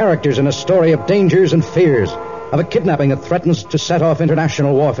central characters in a story of dangers and fears. Of a kidnapping that threatens to set off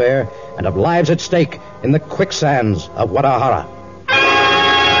international warfare. And of lives at stake in the quicksands of Guadalajara.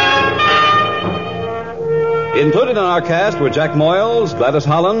 Included in our cast were Jack Moyles, Gladys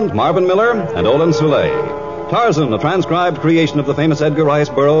Holland, Marvin Miller, and Olin Soule. Tarzan, a transcribed creation of the famous Edgar Rice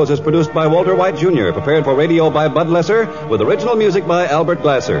Burroughs, is produced by Walter White, Jr., prepared for radio by Bud Lesser, with original music by Albert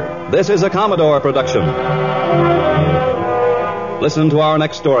Glasser. This is a Commodore production. Listen to our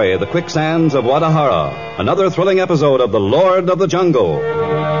next story, The Quicksands of Guadalajara, another thrilling episode of The Lord of the Jungle.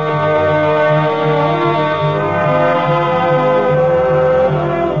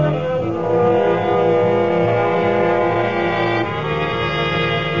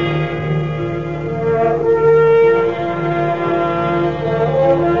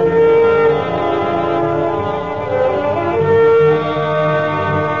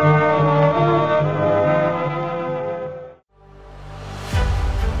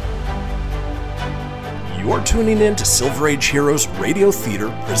 You're tuning in to Silver Age Heroes Radio Theater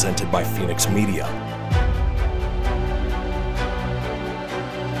presented by Phoenix Media.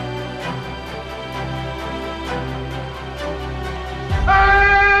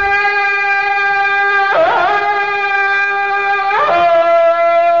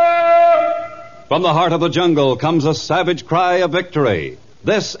 From the heart of the jungle comes a savage cry of victory.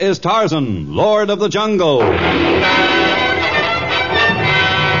 This is Tarzan, Lord of the Jungle.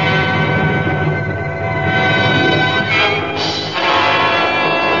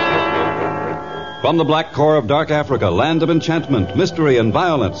 From the black core of dark Africa, land of enchantment, mystery, and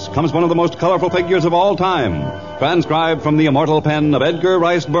violence, comes one of the most colorful figures of all time, transcribed from the immortal pen of Edgar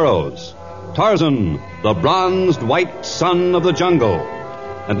Rice Burroughs. Tarzan, the bronzed white son of the jungle.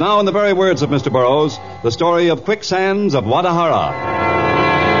 And now, in the very words of Mr. Burroughs, the story of Quicksands of Guadalajara.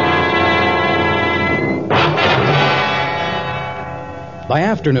 By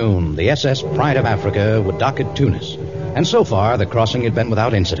afternoon, the SS Pride of Africa would dock at Tunis, and so far the crossing had been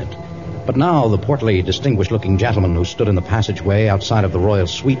without incident. But now the portly, distinguished-looking gentleman who stood in the passageway outside of the royal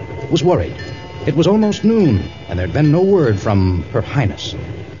suite was worried. It was almost noon, and there'd been no word from Her Highness.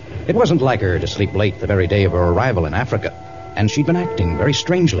 It wasn't like her to sleep late the very day of her arrival in Africa, and she'd been acting very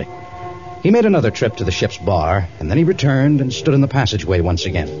strangely. He made another trip to the ship's bar, and then he returned and stood in the passageway once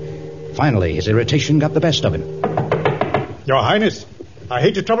again. Finally, his irritation got the best of him. Your Highness, I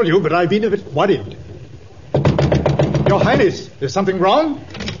hate to trouble you, but I've been a bit worried. Your Highness, is something wrong?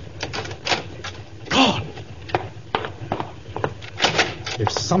 God!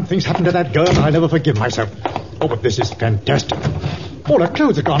 If something's happened to that girl, I'll never forgive myself. Oh, but this is fantastic. All her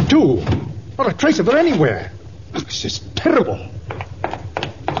clothes are gone, too. Not a trace of her anywhere. This is terrible.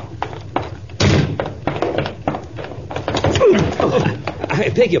 I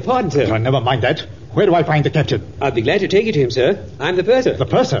beg your pardon, sir. Oh, never mind that. Where do I find the captain? I'll be glad to take you to him, sir. I'm the purser. The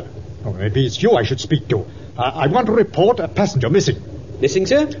purser? Oh, maybe it's you I should speak to. I want to report a passenger missing. Missing,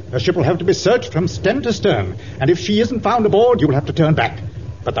 sir? The ship will have to be searched from stem to stern, and if she isn't found aboard, you'll have to turn back.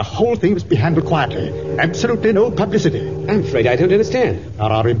 But the whole thing must be handled quietly. Absolutely no publicity. I'm afraid I don't understand. There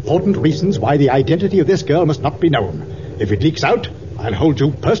are important reasons why the identity of this girl must not be known. If it leaks out, I'll hold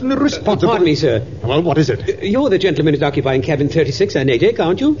you personally responsible. Pardon me, sir. Well, what is it? You're the gentleman who's occupying cabin 36 on Natick,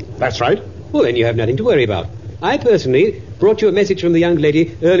 aren't you? That's right. Well, then you have nothing to worry about. I personally brought you a message from the young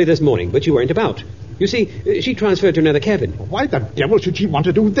lady early this morning, but you weren't about. You see, she transferred to another cabin. Why the devil should she want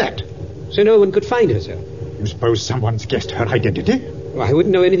to do that? So no one could find her, sir. You suppose someone's guessed her identity? Well, I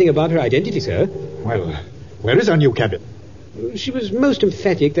wouldn't know anything about her identity, sir. Well, where is her new cabin? She was most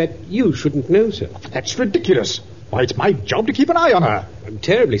emphatic that you shouldn't know, sir. That's ridiculous. Why, it's my job to keep an eye on her. I'm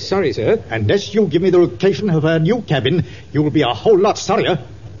terribly sorry, sir. Unless you give me the location of her new cabin, you'll be a whole lot sorrier.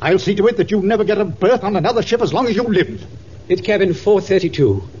 I'll see to it that you never get a berth on another ship as long as you live. It's cabin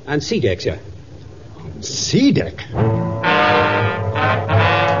 432 on C deck, sir. C deck?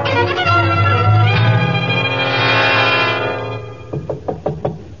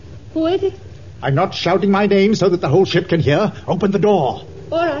 Who is it? I'm not shouting my name so that the whole ship can hear. Open the door.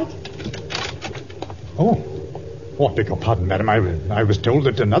 All right. Oh, I beg your pardon, madam. I was told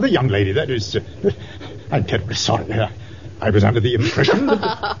that another young lady, that is... I'm terribly sorry. I was under the impression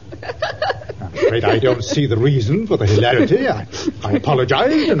that... I'm afraid I don't see the reason for the hilarity. I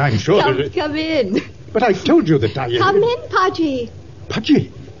apologize, and I'm sure that... Come in. But I told you that I... Come in, Pudgy.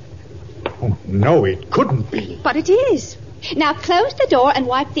 Pudgy? Oh, no, it couldn't be. But it is. Now close the door and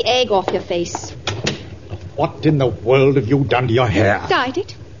wipe the egg off your face. What in the world have you done to your hair? Dyed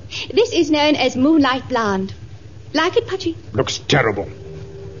it. This is known as Moonlight Blonde. Like it, Pudgy? Looks terrible.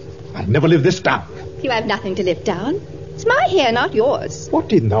 I'll never live this down. You have nothing to live down. It's my hair, not yours.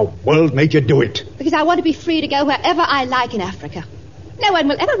 What in the world made you do it? Because I want to be free to go wherever I like in Africa. No one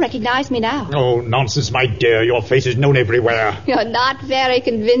will ever recognize me now. Oh, nonsense, my dear. Your face is known everywhere. You're not very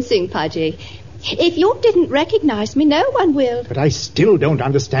convincing, Pudgy. If you didn't recognize me, no one will. But I still don't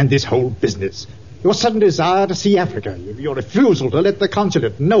understand this whole business. Your sudden desire to see Africa, your refusal to let the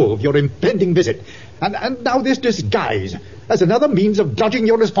consulate know of your impending visit, and now this disguise as another means of dodging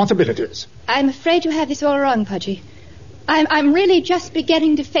your responsibilities. I'm afraid you have this all wrong, Pudgy. I'm really just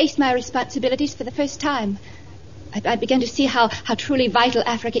beginning to face my responsibilities for the first time. I began to see how truly vital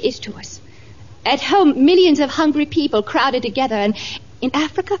Africa is to us. At home, millions of hungry people crowded together, and in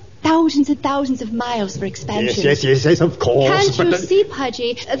Africa, thousands and thousands of miles for expansion. Yes, of course. Can't you see,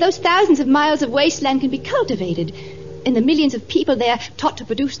 Pudgy? Those thousands of miles of wasteland can be cultivated, and the millions of people there taught to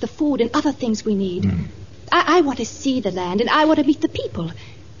produce the food and other things we need. I want to see the land, and I want to meet the people,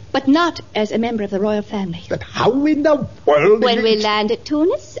 but not as a member of the royal family. But how in the world... When we land at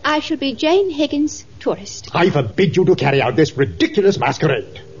Tunis, I shall be Jane Higgins, tourist. I forbid you to carry out this ridiculous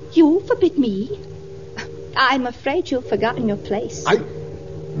masquerade. You forbid me? I'm afraid you've forgotten your place.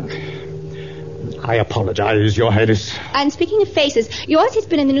 I apologize, Your Highness. And speaking of faces, yours has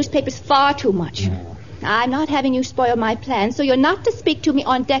been in the newspapers far too much. I'm not having you spoil my plans, so you're not to speak to me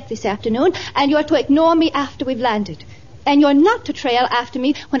on deck this afternoon, and you're to ignore me after we've landed. And you're not to trail after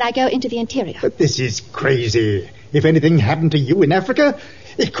me when I go into the interior. But this is crazy. If anything happened to you in Africa,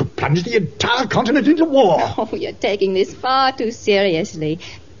 it could plunge the entire continent into war. Oh, you're taking this far too seriously.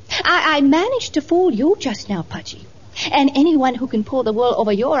 I managed to fool you just now, Pudgy. And anyone who can pull the wool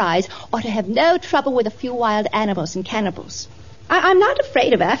over your eyes ought to have no trouble with a few wild animals and cannibals. I'm not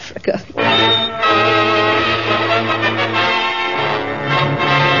afraid of Africa.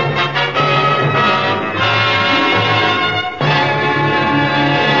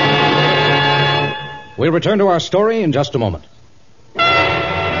 We'll return to our story in just a moment.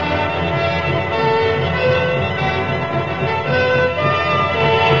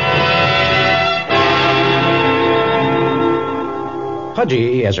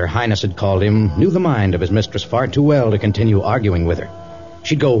 Pudgy, as Her Highness had called him, knew the mind of his mistress far too well to continue arguing with her.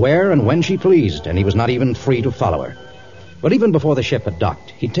 She'd go where and when she pleased, and he was not even free to follow her. But even before the ship had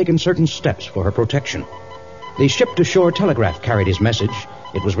docked, he'd taken certain steps for her protection. The ship-to-shore telegraph carried his message.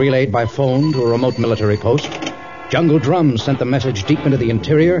 It was relayed by phone to a remote military post. Jungle drums sent the message deep into the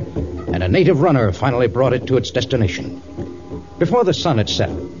interior, and a native runner finally brought it to its destination. Before the sun had set,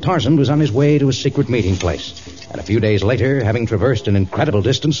 Tarzan was on his way to his secret meeting place. And a few days later, having traversed an incredible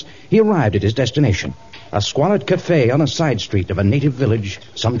distance, he arrived at his destination, a squalid cafe on a side street of a native village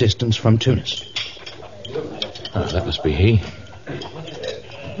some distance from Tunis. That must be he.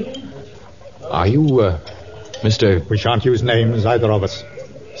 Are you, Mr... We shan't use names, either of us.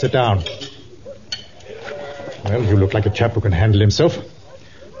 Sit down. Well, you look like a chap who can handle himself.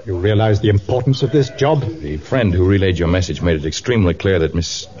 You realize the importance of this job? The friend who relayed your message made it extremely clear that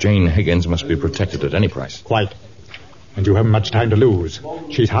Miss Jane Higgins must be protected at any price. Quite. And you haven't much time to lose.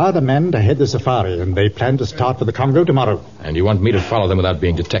 She's hired a man to head the safari, and they plan to start for the Congo tomorrow. And you want me to follow them without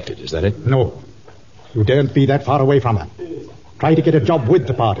being detected, is that it? No. You daren't be that far away from her. Try to get a job with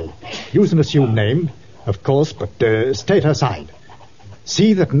the party. Use an assumed name, of course, but stay at her side.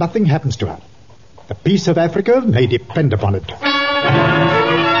 See that nothing happens to her. The peace of Africa may depend upon it.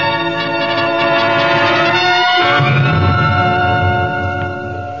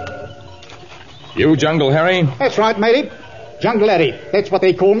 You Jungle Harry? That's right, matey. Jungle Harry. That's what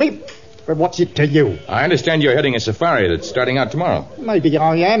they call me. But what's it to you? I understand you're heading a safari that's starting out tomorrow. Maybe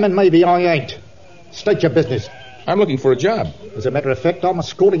I am and maybe I ain't. State your business. I'm looking for a job. As a matter of fact, I'm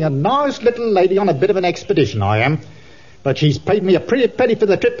escorting a nice little lady on a bit of an expedition, I am. But she's paid me a pretty penny for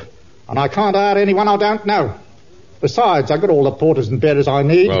the trip, and I can't hire anyone I don't know. Besides, I've got all the porters and bearers I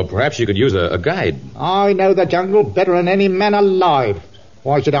need. Well, perhaps you could use a guide. I know the jungle better than any man alive.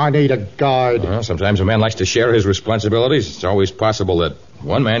 Why should I need a guide? Well, sometimes a man likes to share his responsibilities. It's always possible that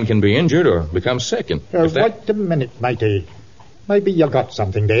one man can be injured or become sick. And wait a minute, matey. Maybe you got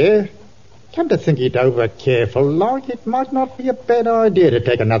something there. Come to think it over careful, like it might not be a bad idea to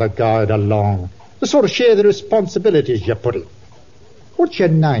take another guide along. To sort of share the responsibilities, you put it. What's your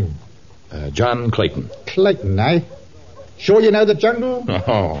name? John Clayton. Clayton, eh? Sure you know the jungle?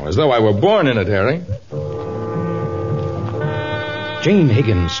 Oh, as though I were born in it, Harry. Jane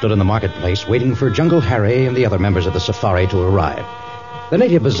Higgins stood in the marketplace waiting for Jungle Harry and the other members of the safari to arrive. The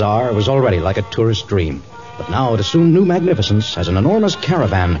native bazaar was already like a tourist dream, but now it assumed new magnificence as an enormous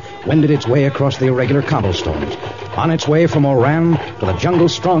caravan wended its way across the irregular cobblestones, on its way from Oran to the jungle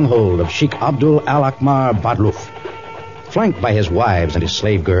stronghold of Sheikh Abdul Al-Akmar Badluf. Flanked by his wives and his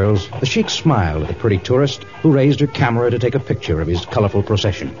slave girls, the sheikh smiled at the pretty tourist who raised her camera to take a picture of his colorful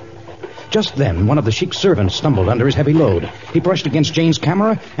procession. Just then, one of the sheikh's servants stumbled under his heavy load. He brushed against Jane's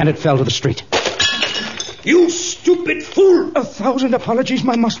camera, and it fell to the street. You stupid fool! 1,000 apologies,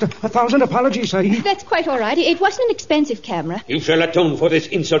 my master. 1,000 apologies, Sahib. That's quite all right. It wasn't an expensive camera. You shall atone for this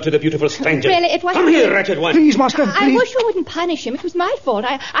insult to the beautiful stranger. Really, it wasn't... Come here, wretched one. Please, master, please. I wish you wouldn't punish him. It was my fault.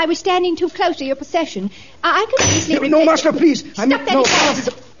 I was standing too close to your procession. I could easily... No, master, please. Stop that. No.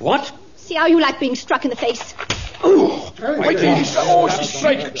 What? See how you like being struck in the face. You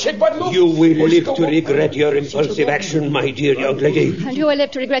will live to regret your impulsive action, my dear young lady. And you will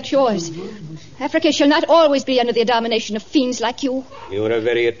live to regret yours. Africa shall not always be under the domination of fiends like you. You are a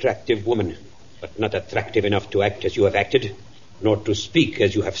very attractive woman, but not attractive enough to act as you have acted, nor to speak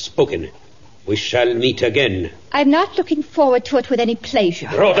as you have spoken. We shall meet again. I'm not looking forward to it with any pleasure.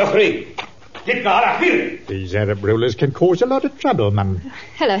 These Arab rulers can cause a lot of trouble, ma'am.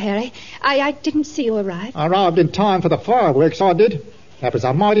 Hello, Harry. I didn't see you arrive. I arrived in time for the fireworks, I did. That was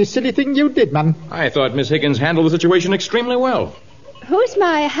a mighty silly thing you did, ma'am. I thought Miss Higgins handled the situation extremely well. Who's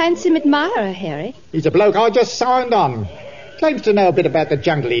my handsome admirer, Harry? He's a bloke I just signed on. Claims to know a bit about the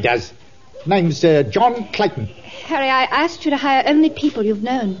jungle, he does. Name's John Clayton. Harry, I asked you to hire only people you've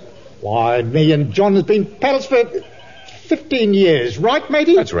known. Why, me and John has been pals for 15 years, right,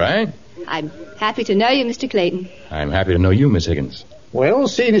 matey? That's right. I'm happy to know you, Mr. Clayton. I'm happy to know you, Miss Higgins. Well,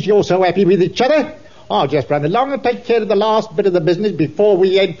 seeing as you're so happy with each other, I'll just run along and take care of the last bit of the business before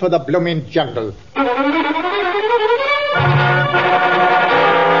we head for the blooming jungle.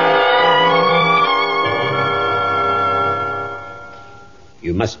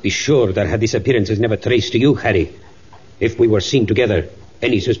 You must be sure that her disappearance is never traced to you, Harry. If we were seen together,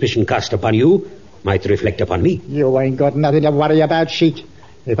 any suspicion cast upon you might reflect upon me. You ain't got nothing to worry about, Sheik.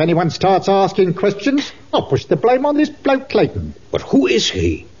 If anyone starts asking questions, I'll push the blame on this bloke Clayton. But who is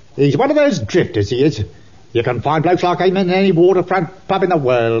he? He's one of those drifters, he is. You can find blokes like him in any waterfront pub in the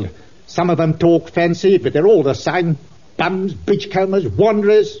world. Some of them talk fancy, but they're all the same. Bums, beachcombers,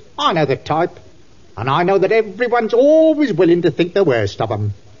 wanderers. I know the type. And I know that everyone's always willing to think the worst of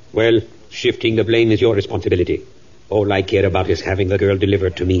them. Well, shifting the blame is your responsibility. All I care about is having the girl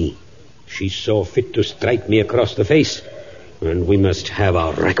delivered to me. She saw fit to strike me across the face, and we must have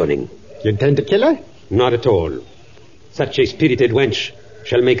our reckoning. You intend to kill her? Not at all. Such a spirited wench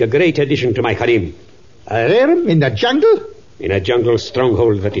shall make a great addition to my harem. A harem in the jungle? In a jungle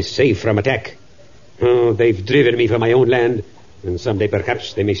stronghold that is safe from attack. Oh, they've driven me from my own land, and someday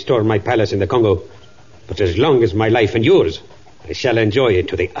perhaps they may storm my palace in the Congo. But as long as my life endures, I shall enjoy it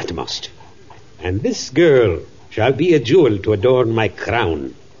to the utmost. And this girl shall be a jewel to adorn my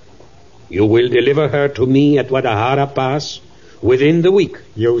crown. You will deliver her to me at Guadalajara Pass within the week.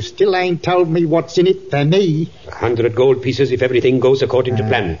 You still ain't told me what's in it for me. 100 gold pieces if everything goes according to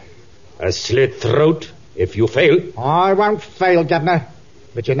plan. A slit throat if you fail. I won't fail, Governor.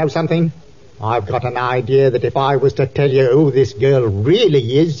 But you know something? I've got an idea that if I was to tell you who this girl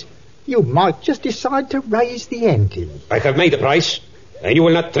really is, you might just decide to raise the ante. I have made the price, and you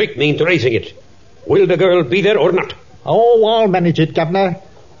will not trick me into raising it. Will the girl be there or not? Oh, I'll manage it, Governor.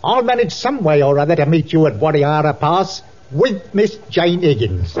 I'll manage some way or other to meet you at Guadalajara Pass with Miss Jane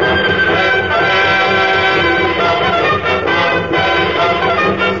Higgins.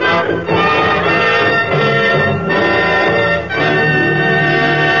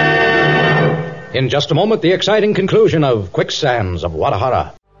 In just a moment, the exciting conclusion of Quicksands of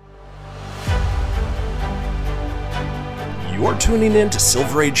Guadalajara. You're tuning in to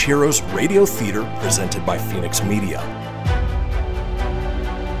Silver Age Heroes Radio Theater presented by Phoenix Media.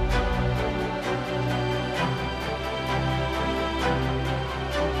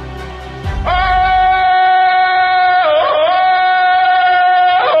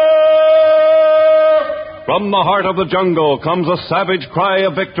 From the heart of the jungle comes a savage cry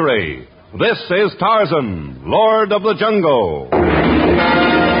of victory. This is Tarzan, Lord of the Jungle.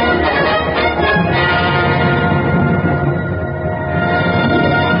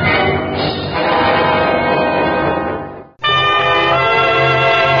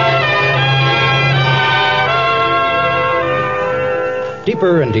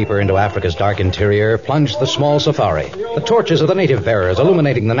 Deeper and deeper into Africa's dark interior plunged the small safari, the torches of the native bearers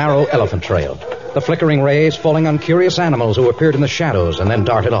illuminating the narrow elephant trail, the flickering rays falling on curious animals who appeared in the shadows and then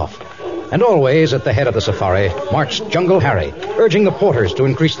darted off. And always at the head of the safari marched Jungle Harry, urging the porters to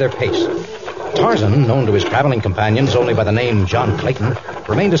increase their pace. Tarzan, known to his traveling companions only by the name John Clayton,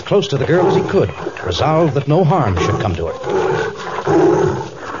 remained as close to the girl as he could, resolved that no harm should come to her.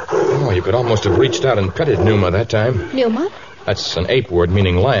 Oh, you could almost have reached out and petted Numa that time. Numa? That's an ape word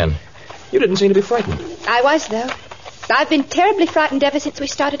meaning lion. You didn't seem to be frightened. I was, though. I've been terribly frightened ever since we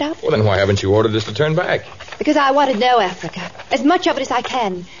started out. Well, then why haven't you ordered us to turn back? Because I want to know Africa. As much of it as I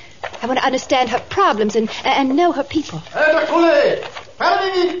can. I want to understand her problems and know her people.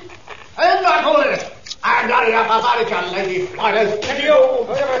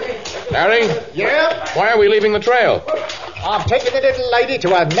 Harry? Yeah? Why are we leaving the trail? I'm taking the little lady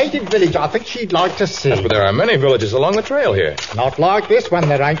to a native village I think she'd like to see. Yes, but there are many villages along the trail here. Not like this one,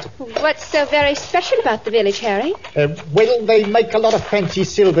 there ain't. What's so very special about the village, Harry? Well, they make a lot of fancy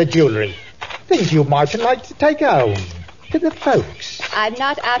silver jewellery. Things you might like to take home to the folks. I'm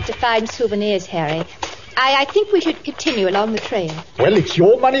not out to find souvenirs, Harry. I think we should continue along the trail. Well, it's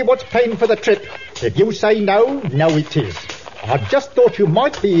your money what's paying for the trip. If you say no, no it is. I just thought you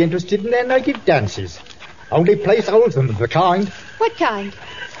might be interested in their native dances. Only place holds them of the kind. What kind?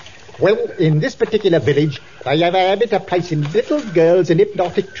 Well, in this particular village, they have a habit of placing little girls in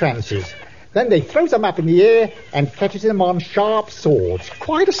hypnotic trances. Then they throw them up in the air and fetches them on sharp swords.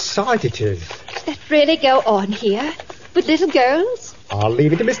 Quite a sight it is. Does that really go on here? With little girls? I'll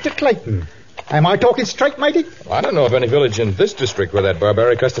leave it to Mr. Clayton. Am I talking straight, matey? Well, I don't know of any village in this district where that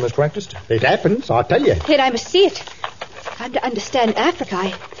barbaric custom is practiced. It happens, I tell you. Then I must see it. If I'm to understand Africa, I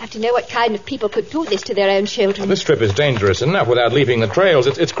have to know what kind of people could do this to their own children. Well, this trip is dangerous enough without leaving the trails.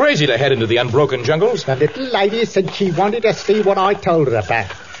 It's crazy to head into the unbroken jungles. The little lady said she wanted to see what I told her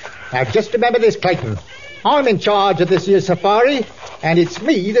about. Now, just remember this, Clayton. I'm in charge of this year's safari, and it's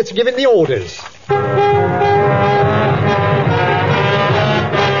me that's giving the orders. Well,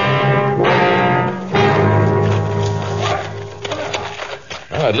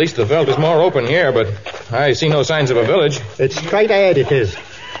 at least the veldt is more open here, but I see no signs of a village. It's straight ahead, it is.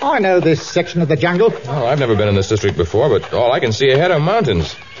 I know this section of the jungle. Oh, I've never been in this district before, but all I can see ahead are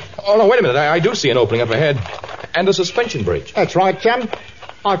mountains. Oh, no, wait a minute. I do see an opening up ahead. And a suspension bridge. That's right, chum.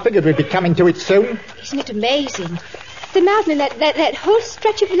 I figured we'd be coming to it soon. Isn't it amazing? The mountain and that whole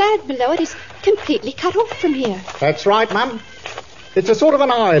stretch of land below it is completely cut off from here. That's right, Mum. It's a sort of an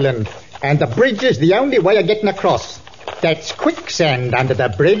island, and the bridge is the only way of getting across. That's quicksand under the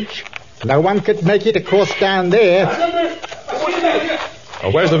bridge. No one could make it across down there.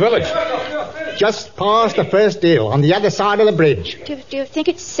 Oh, where's the village? Just past the first hill, on the other side of the bridge. Do you think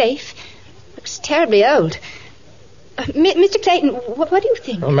it's safe? Looks terribly old. Mr. Clayton, what do you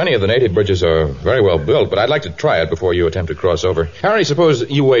think? Well, many of the native bridges are very well built, but I'd like to try it before you attempt to cross over. Harry, suppose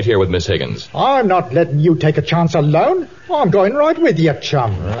you wait here with Miss Higgins. I'm not letting you take a chance alone. I'm going right with you,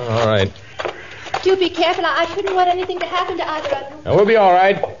 chum. All right. Do be careful. I shouldn't want anything to happen to either of you. Now, we'll be all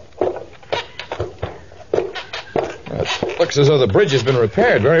right. It looks as though the bridge has been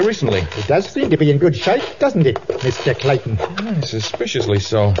repaired very recently. It does seem to be in good shape, doesn't it, Mr. Clayton? Suspiciously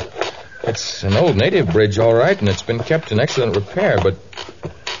so. It's an old native bridge, all right, and it's been kept in excellent repair, but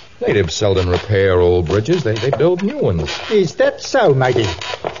natives seldom repair old bridges. They build new ones. Is that so, matey?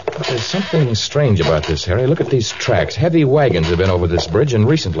 There's something strange about this, Harry. Look at these tracks. Heavy wagons have been over this bridge, and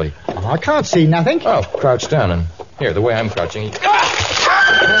recently. Oh, I can't see nothing. Oh, crouch down, and here, the way I'm crouching.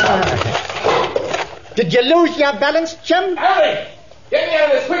 Did you lose your balance, chum? Harry! Get me out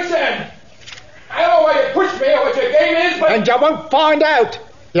of this quicksand! I don't know why you pushed me or what your game is, but... And you won't find out.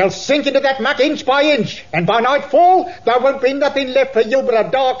 You'll sink into that muck inch by inch, and by nightfall, there won't be nothing left for you but a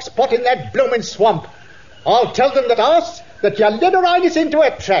dark spot in that blooming swamp. I'll tell them that you led her highness into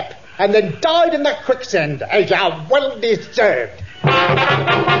a trap, and then died in the quicksand, as you well deserved.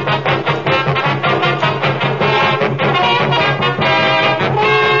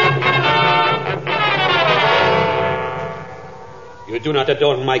 You do not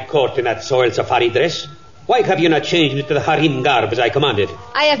adorn my court in that soiled safari dress. Why have you not changed into the harem garb as I commanded?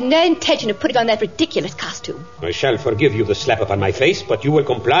 I have no intention of putting on that ridiculous costume. I shall forgive you the slap upon my face, but you will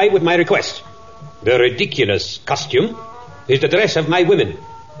comply with my request. The ridiculous costume is the dress of my women,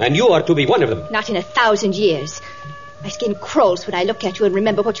 and you are to be one of them. Not in 1,000 years. My skin crawls when I look at you and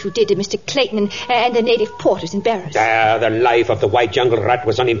remember what you did to Mr. Clayton and the native porters and bearers. The life of the white jungle rat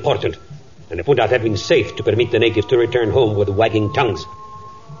was unimportant, and it would not have been safe to permit the natives to return home with wagging tongues.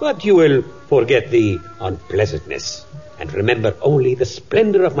 But you will forget the unpleasantness and remember only the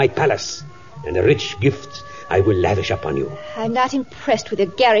splendor of my palace and the rich gifts I will lavish upon you. I'm not impressed with your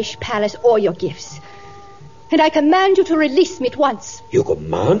garish palace or your gifts. And I command you to release me at once. You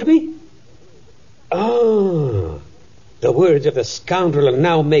command me? Ah, the words of the scoundrel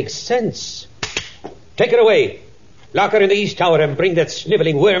now make sense. Take her away. Lock her in the east tower and bring that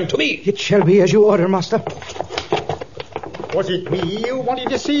sniveling worm to me. It shall be as you order, master. Was it me you wanted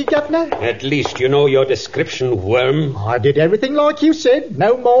to see, Governor? At least you know your description, worm. I did everything like you said,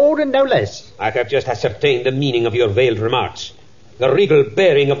 no more and no less. I have just ascertained the meaning of your veiled remarks. The regal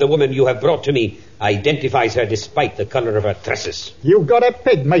bearing of the woman you have brought to me identifies her despite the color of her tresses. You've got a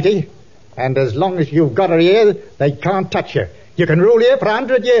pig, matey. And as long as you've got her here, they can't touch her. You can rule here for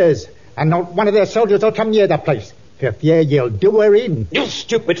 100 years, and not one of their soldiers will come near that place. For fear you'll do her in. You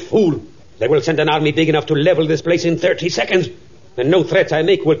stupid fool! They will send an army big enough to level this place in 30 seconds. And no threats I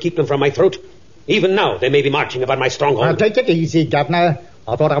make will keep them from my throat. Even now, they may be marching upon my stronghold. Now, take it easy, Governor.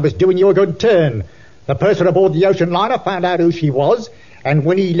 I thought I was doing you a good turn. The person aboard the ocean liner found out who she was, and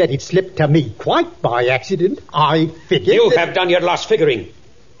when he let it slip to me, quite by accident, I figured... You have done your last figuring.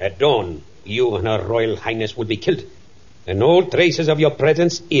 At dawn, you and her Royal Highness will be killed, and all traces of your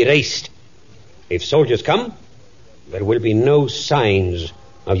presence erased. If soldiers come, there will be no signs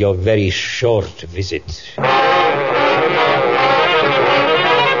of your very short visit.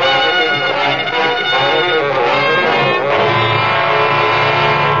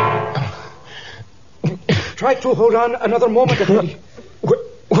 Try to hold on another moment, Eddie.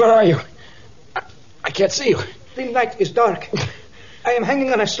 Where are you? I can't see you. The night is dark. I am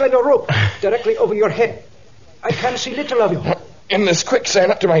hanging on a slender rope directly over your head. I can see little of you. In this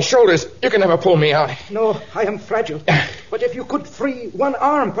quicksand up to my shoulders, you can never pull me out. No, I am fragile. But if you could free one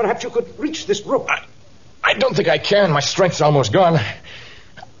arm, perhaps you could reach this rope. I don't think I can. My strength's almost gone.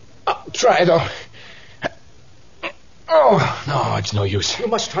 I'll try, though. Oh, no, it's no use. You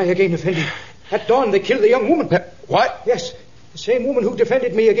must try again, Effendi. At dawn, they killed the young woman. What? Yes, the same woman who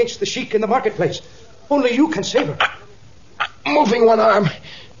defended me against the sheik in the marketplace. Only you can save her. Moving one arm.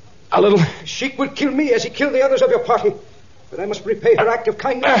 A little. Sheik will kill me as he killed the others of your party. But I must repay her act of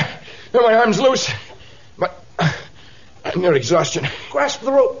kindness. My arm's loose. But I'm near exhaustion. Grasp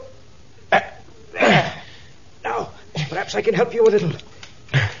the rope. Now, perhaps I can help you a little.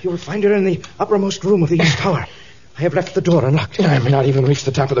 You will find her in the uppermost room of the East Tower. I have left the door unlocked. I may not even reach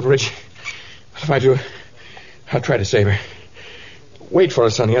the top of the bridge. If I do, I'll try to save her. Wait for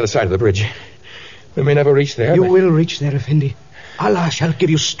us on the other side of the bridge. We may never reach there. You will reach there, Effendi. Allah shall give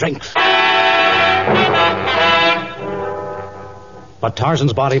you strength. But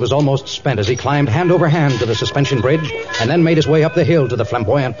Tarzan's body was almost spent as he climbed hand over hand to the suspension bridge and then made his way up the hill to the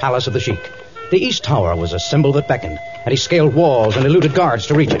flamboyant palace of the Sheik. The East Tower was a symbol that beckoned, and he scaled walls and eluded guards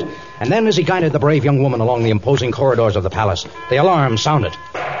to reach it. And then as he guided the brave young woman along the imposing corridors of the palace, the alarm sounded.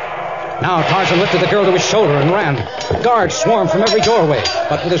 Now Tarzan lifted the girl to his shoulder and ran. Guards swarmed from every doorway,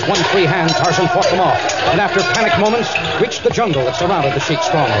 but with his one free hand, Tarzan fought them off, and after panic moments, reached the jungle that surrounded the Sheik's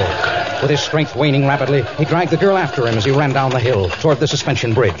stronghold. With his strength waning rapidly, he dragged the girl after him as he ran down the hill toward the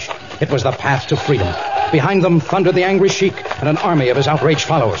suspension bridge. It was the path to freedom. Behind them thundered the angry Sheik and an army of his outraged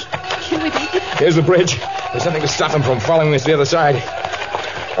followers. Can we make it? Here's the bridge. There's nothing to stop them from following us to the other side.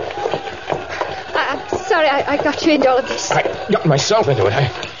 I'm sorry I got you into all of this. I got myself into it.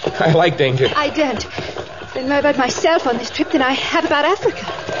 I like danger. I don't. I know more about myself on this trip than I have about Africa.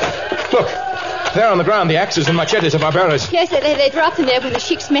 Look, there on the ground, the axes and machetes of our bearers. Yes, they dropped them there when the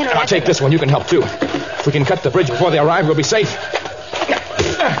Sheik's men arrived. I'll take this one. You can help, too. If we can cut the bridge before they arrive, we'll be safe.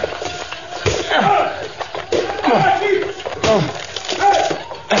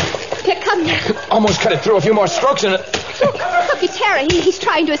 Here, come now. Almost cut it through. A few more strokes and it... Look, it's Harry. He's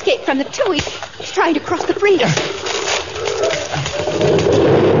trying to escape from them, too. He's trying to cross the bridge.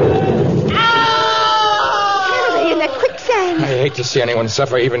 Harry, in that quicksand. I hate to see anyone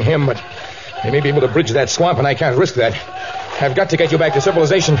suffer, even him, but they may be able to bridge that swamp, and I can't risk that. I've got to get you back to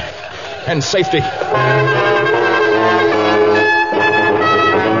civilization and safety.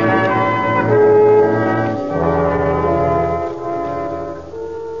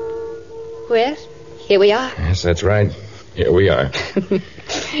 Well, here we are. Yes, that's right. Here we are.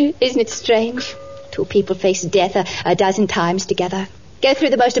 Isn't it strange? Two people face death a dozen times together, go through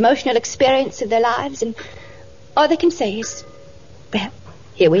the most emotional experience of their lives, and all they can say is, well,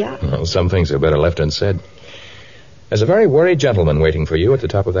 here we are. Well, some things are better left unsaid. There's a very worried gentleman waiting for you at the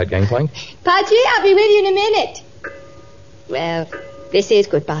top of that gangplank. Pudgy, I'll be with you in a minute. Well, this is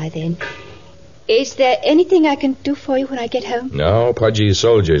goodbye, then. Is there anything I can do for you when I get home? No, Pudgy's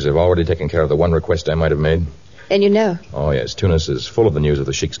soldiers have already taken care of the one request I might have made. Then you know. Oh, yes. Tunis is full of the news of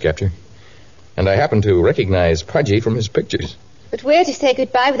the Sheik's capture. And I happen to recognize Pudgy from his pictures. But we're to say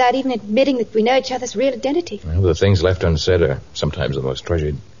goodbye without even admitting that we know each other's real identity. Well, the things left unsaid are sometimes the most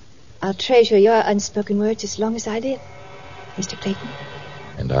treasured. I'll treasure your unspoken words as long as I live, Mr. Clayton.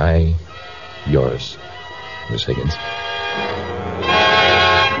 And I, yours, Miss Higgins.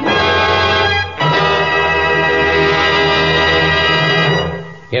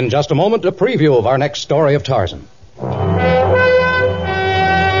 In just a moment, a preview of our next story of Tarzan.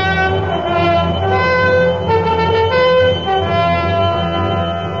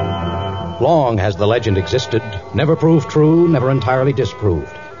 Long has the legend existed, never proved true, never entirely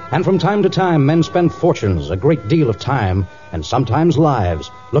disproved. And from time to time, men spend fortunes, a great deal of time, and sometimes lives,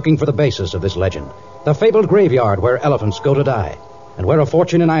 looking for the basis of this legend. The fabled graveyard where elephants go to die, and where a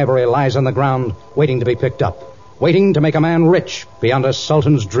fortune in ivory lies on the ground, waiting to be picked up, waiting to make a man rich beyond a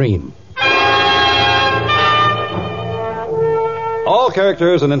sultan's dream. All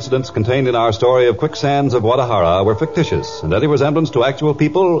characters and incidents contained in our story of Quicksands of Guadalajara were fictitious, and any resemblance to actual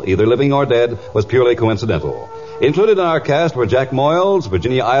people, either living or dead, was purely coincidental. Included in our cast were Jack Moyles,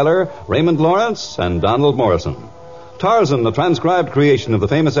 Virginia Eiler, Raymond Lawrence, and Donald Morrison. Tarzan, the transcribed creation of the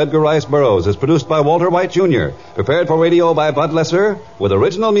famous Edgar Rice Burroughs, is produced by Walter White, Jr., prepared for radio by Bud Lesser, with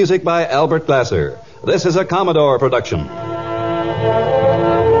original music by Albert Glasser. This is a Commodore production.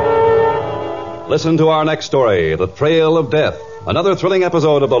 Listen to our next story, The Trail of Death, another thrilling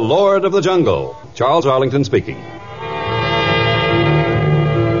episode of The Lord of the Jungle. Charles Arlington speaking.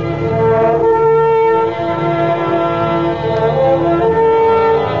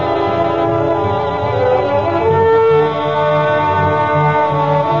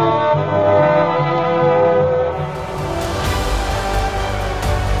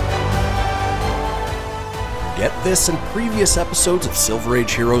 Get this and previous episodes of Silver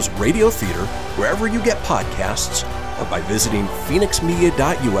Age Heroes Radio Theater wherever you get podcasts or by visiting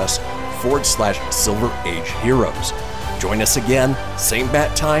phoenixmedia.us/Silver Age Heroes. Join us again, same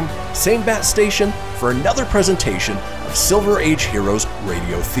bat time, same bat station, for another presentation of Silver Age Heroes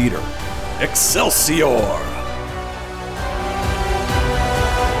Radio Theater. Excelsior!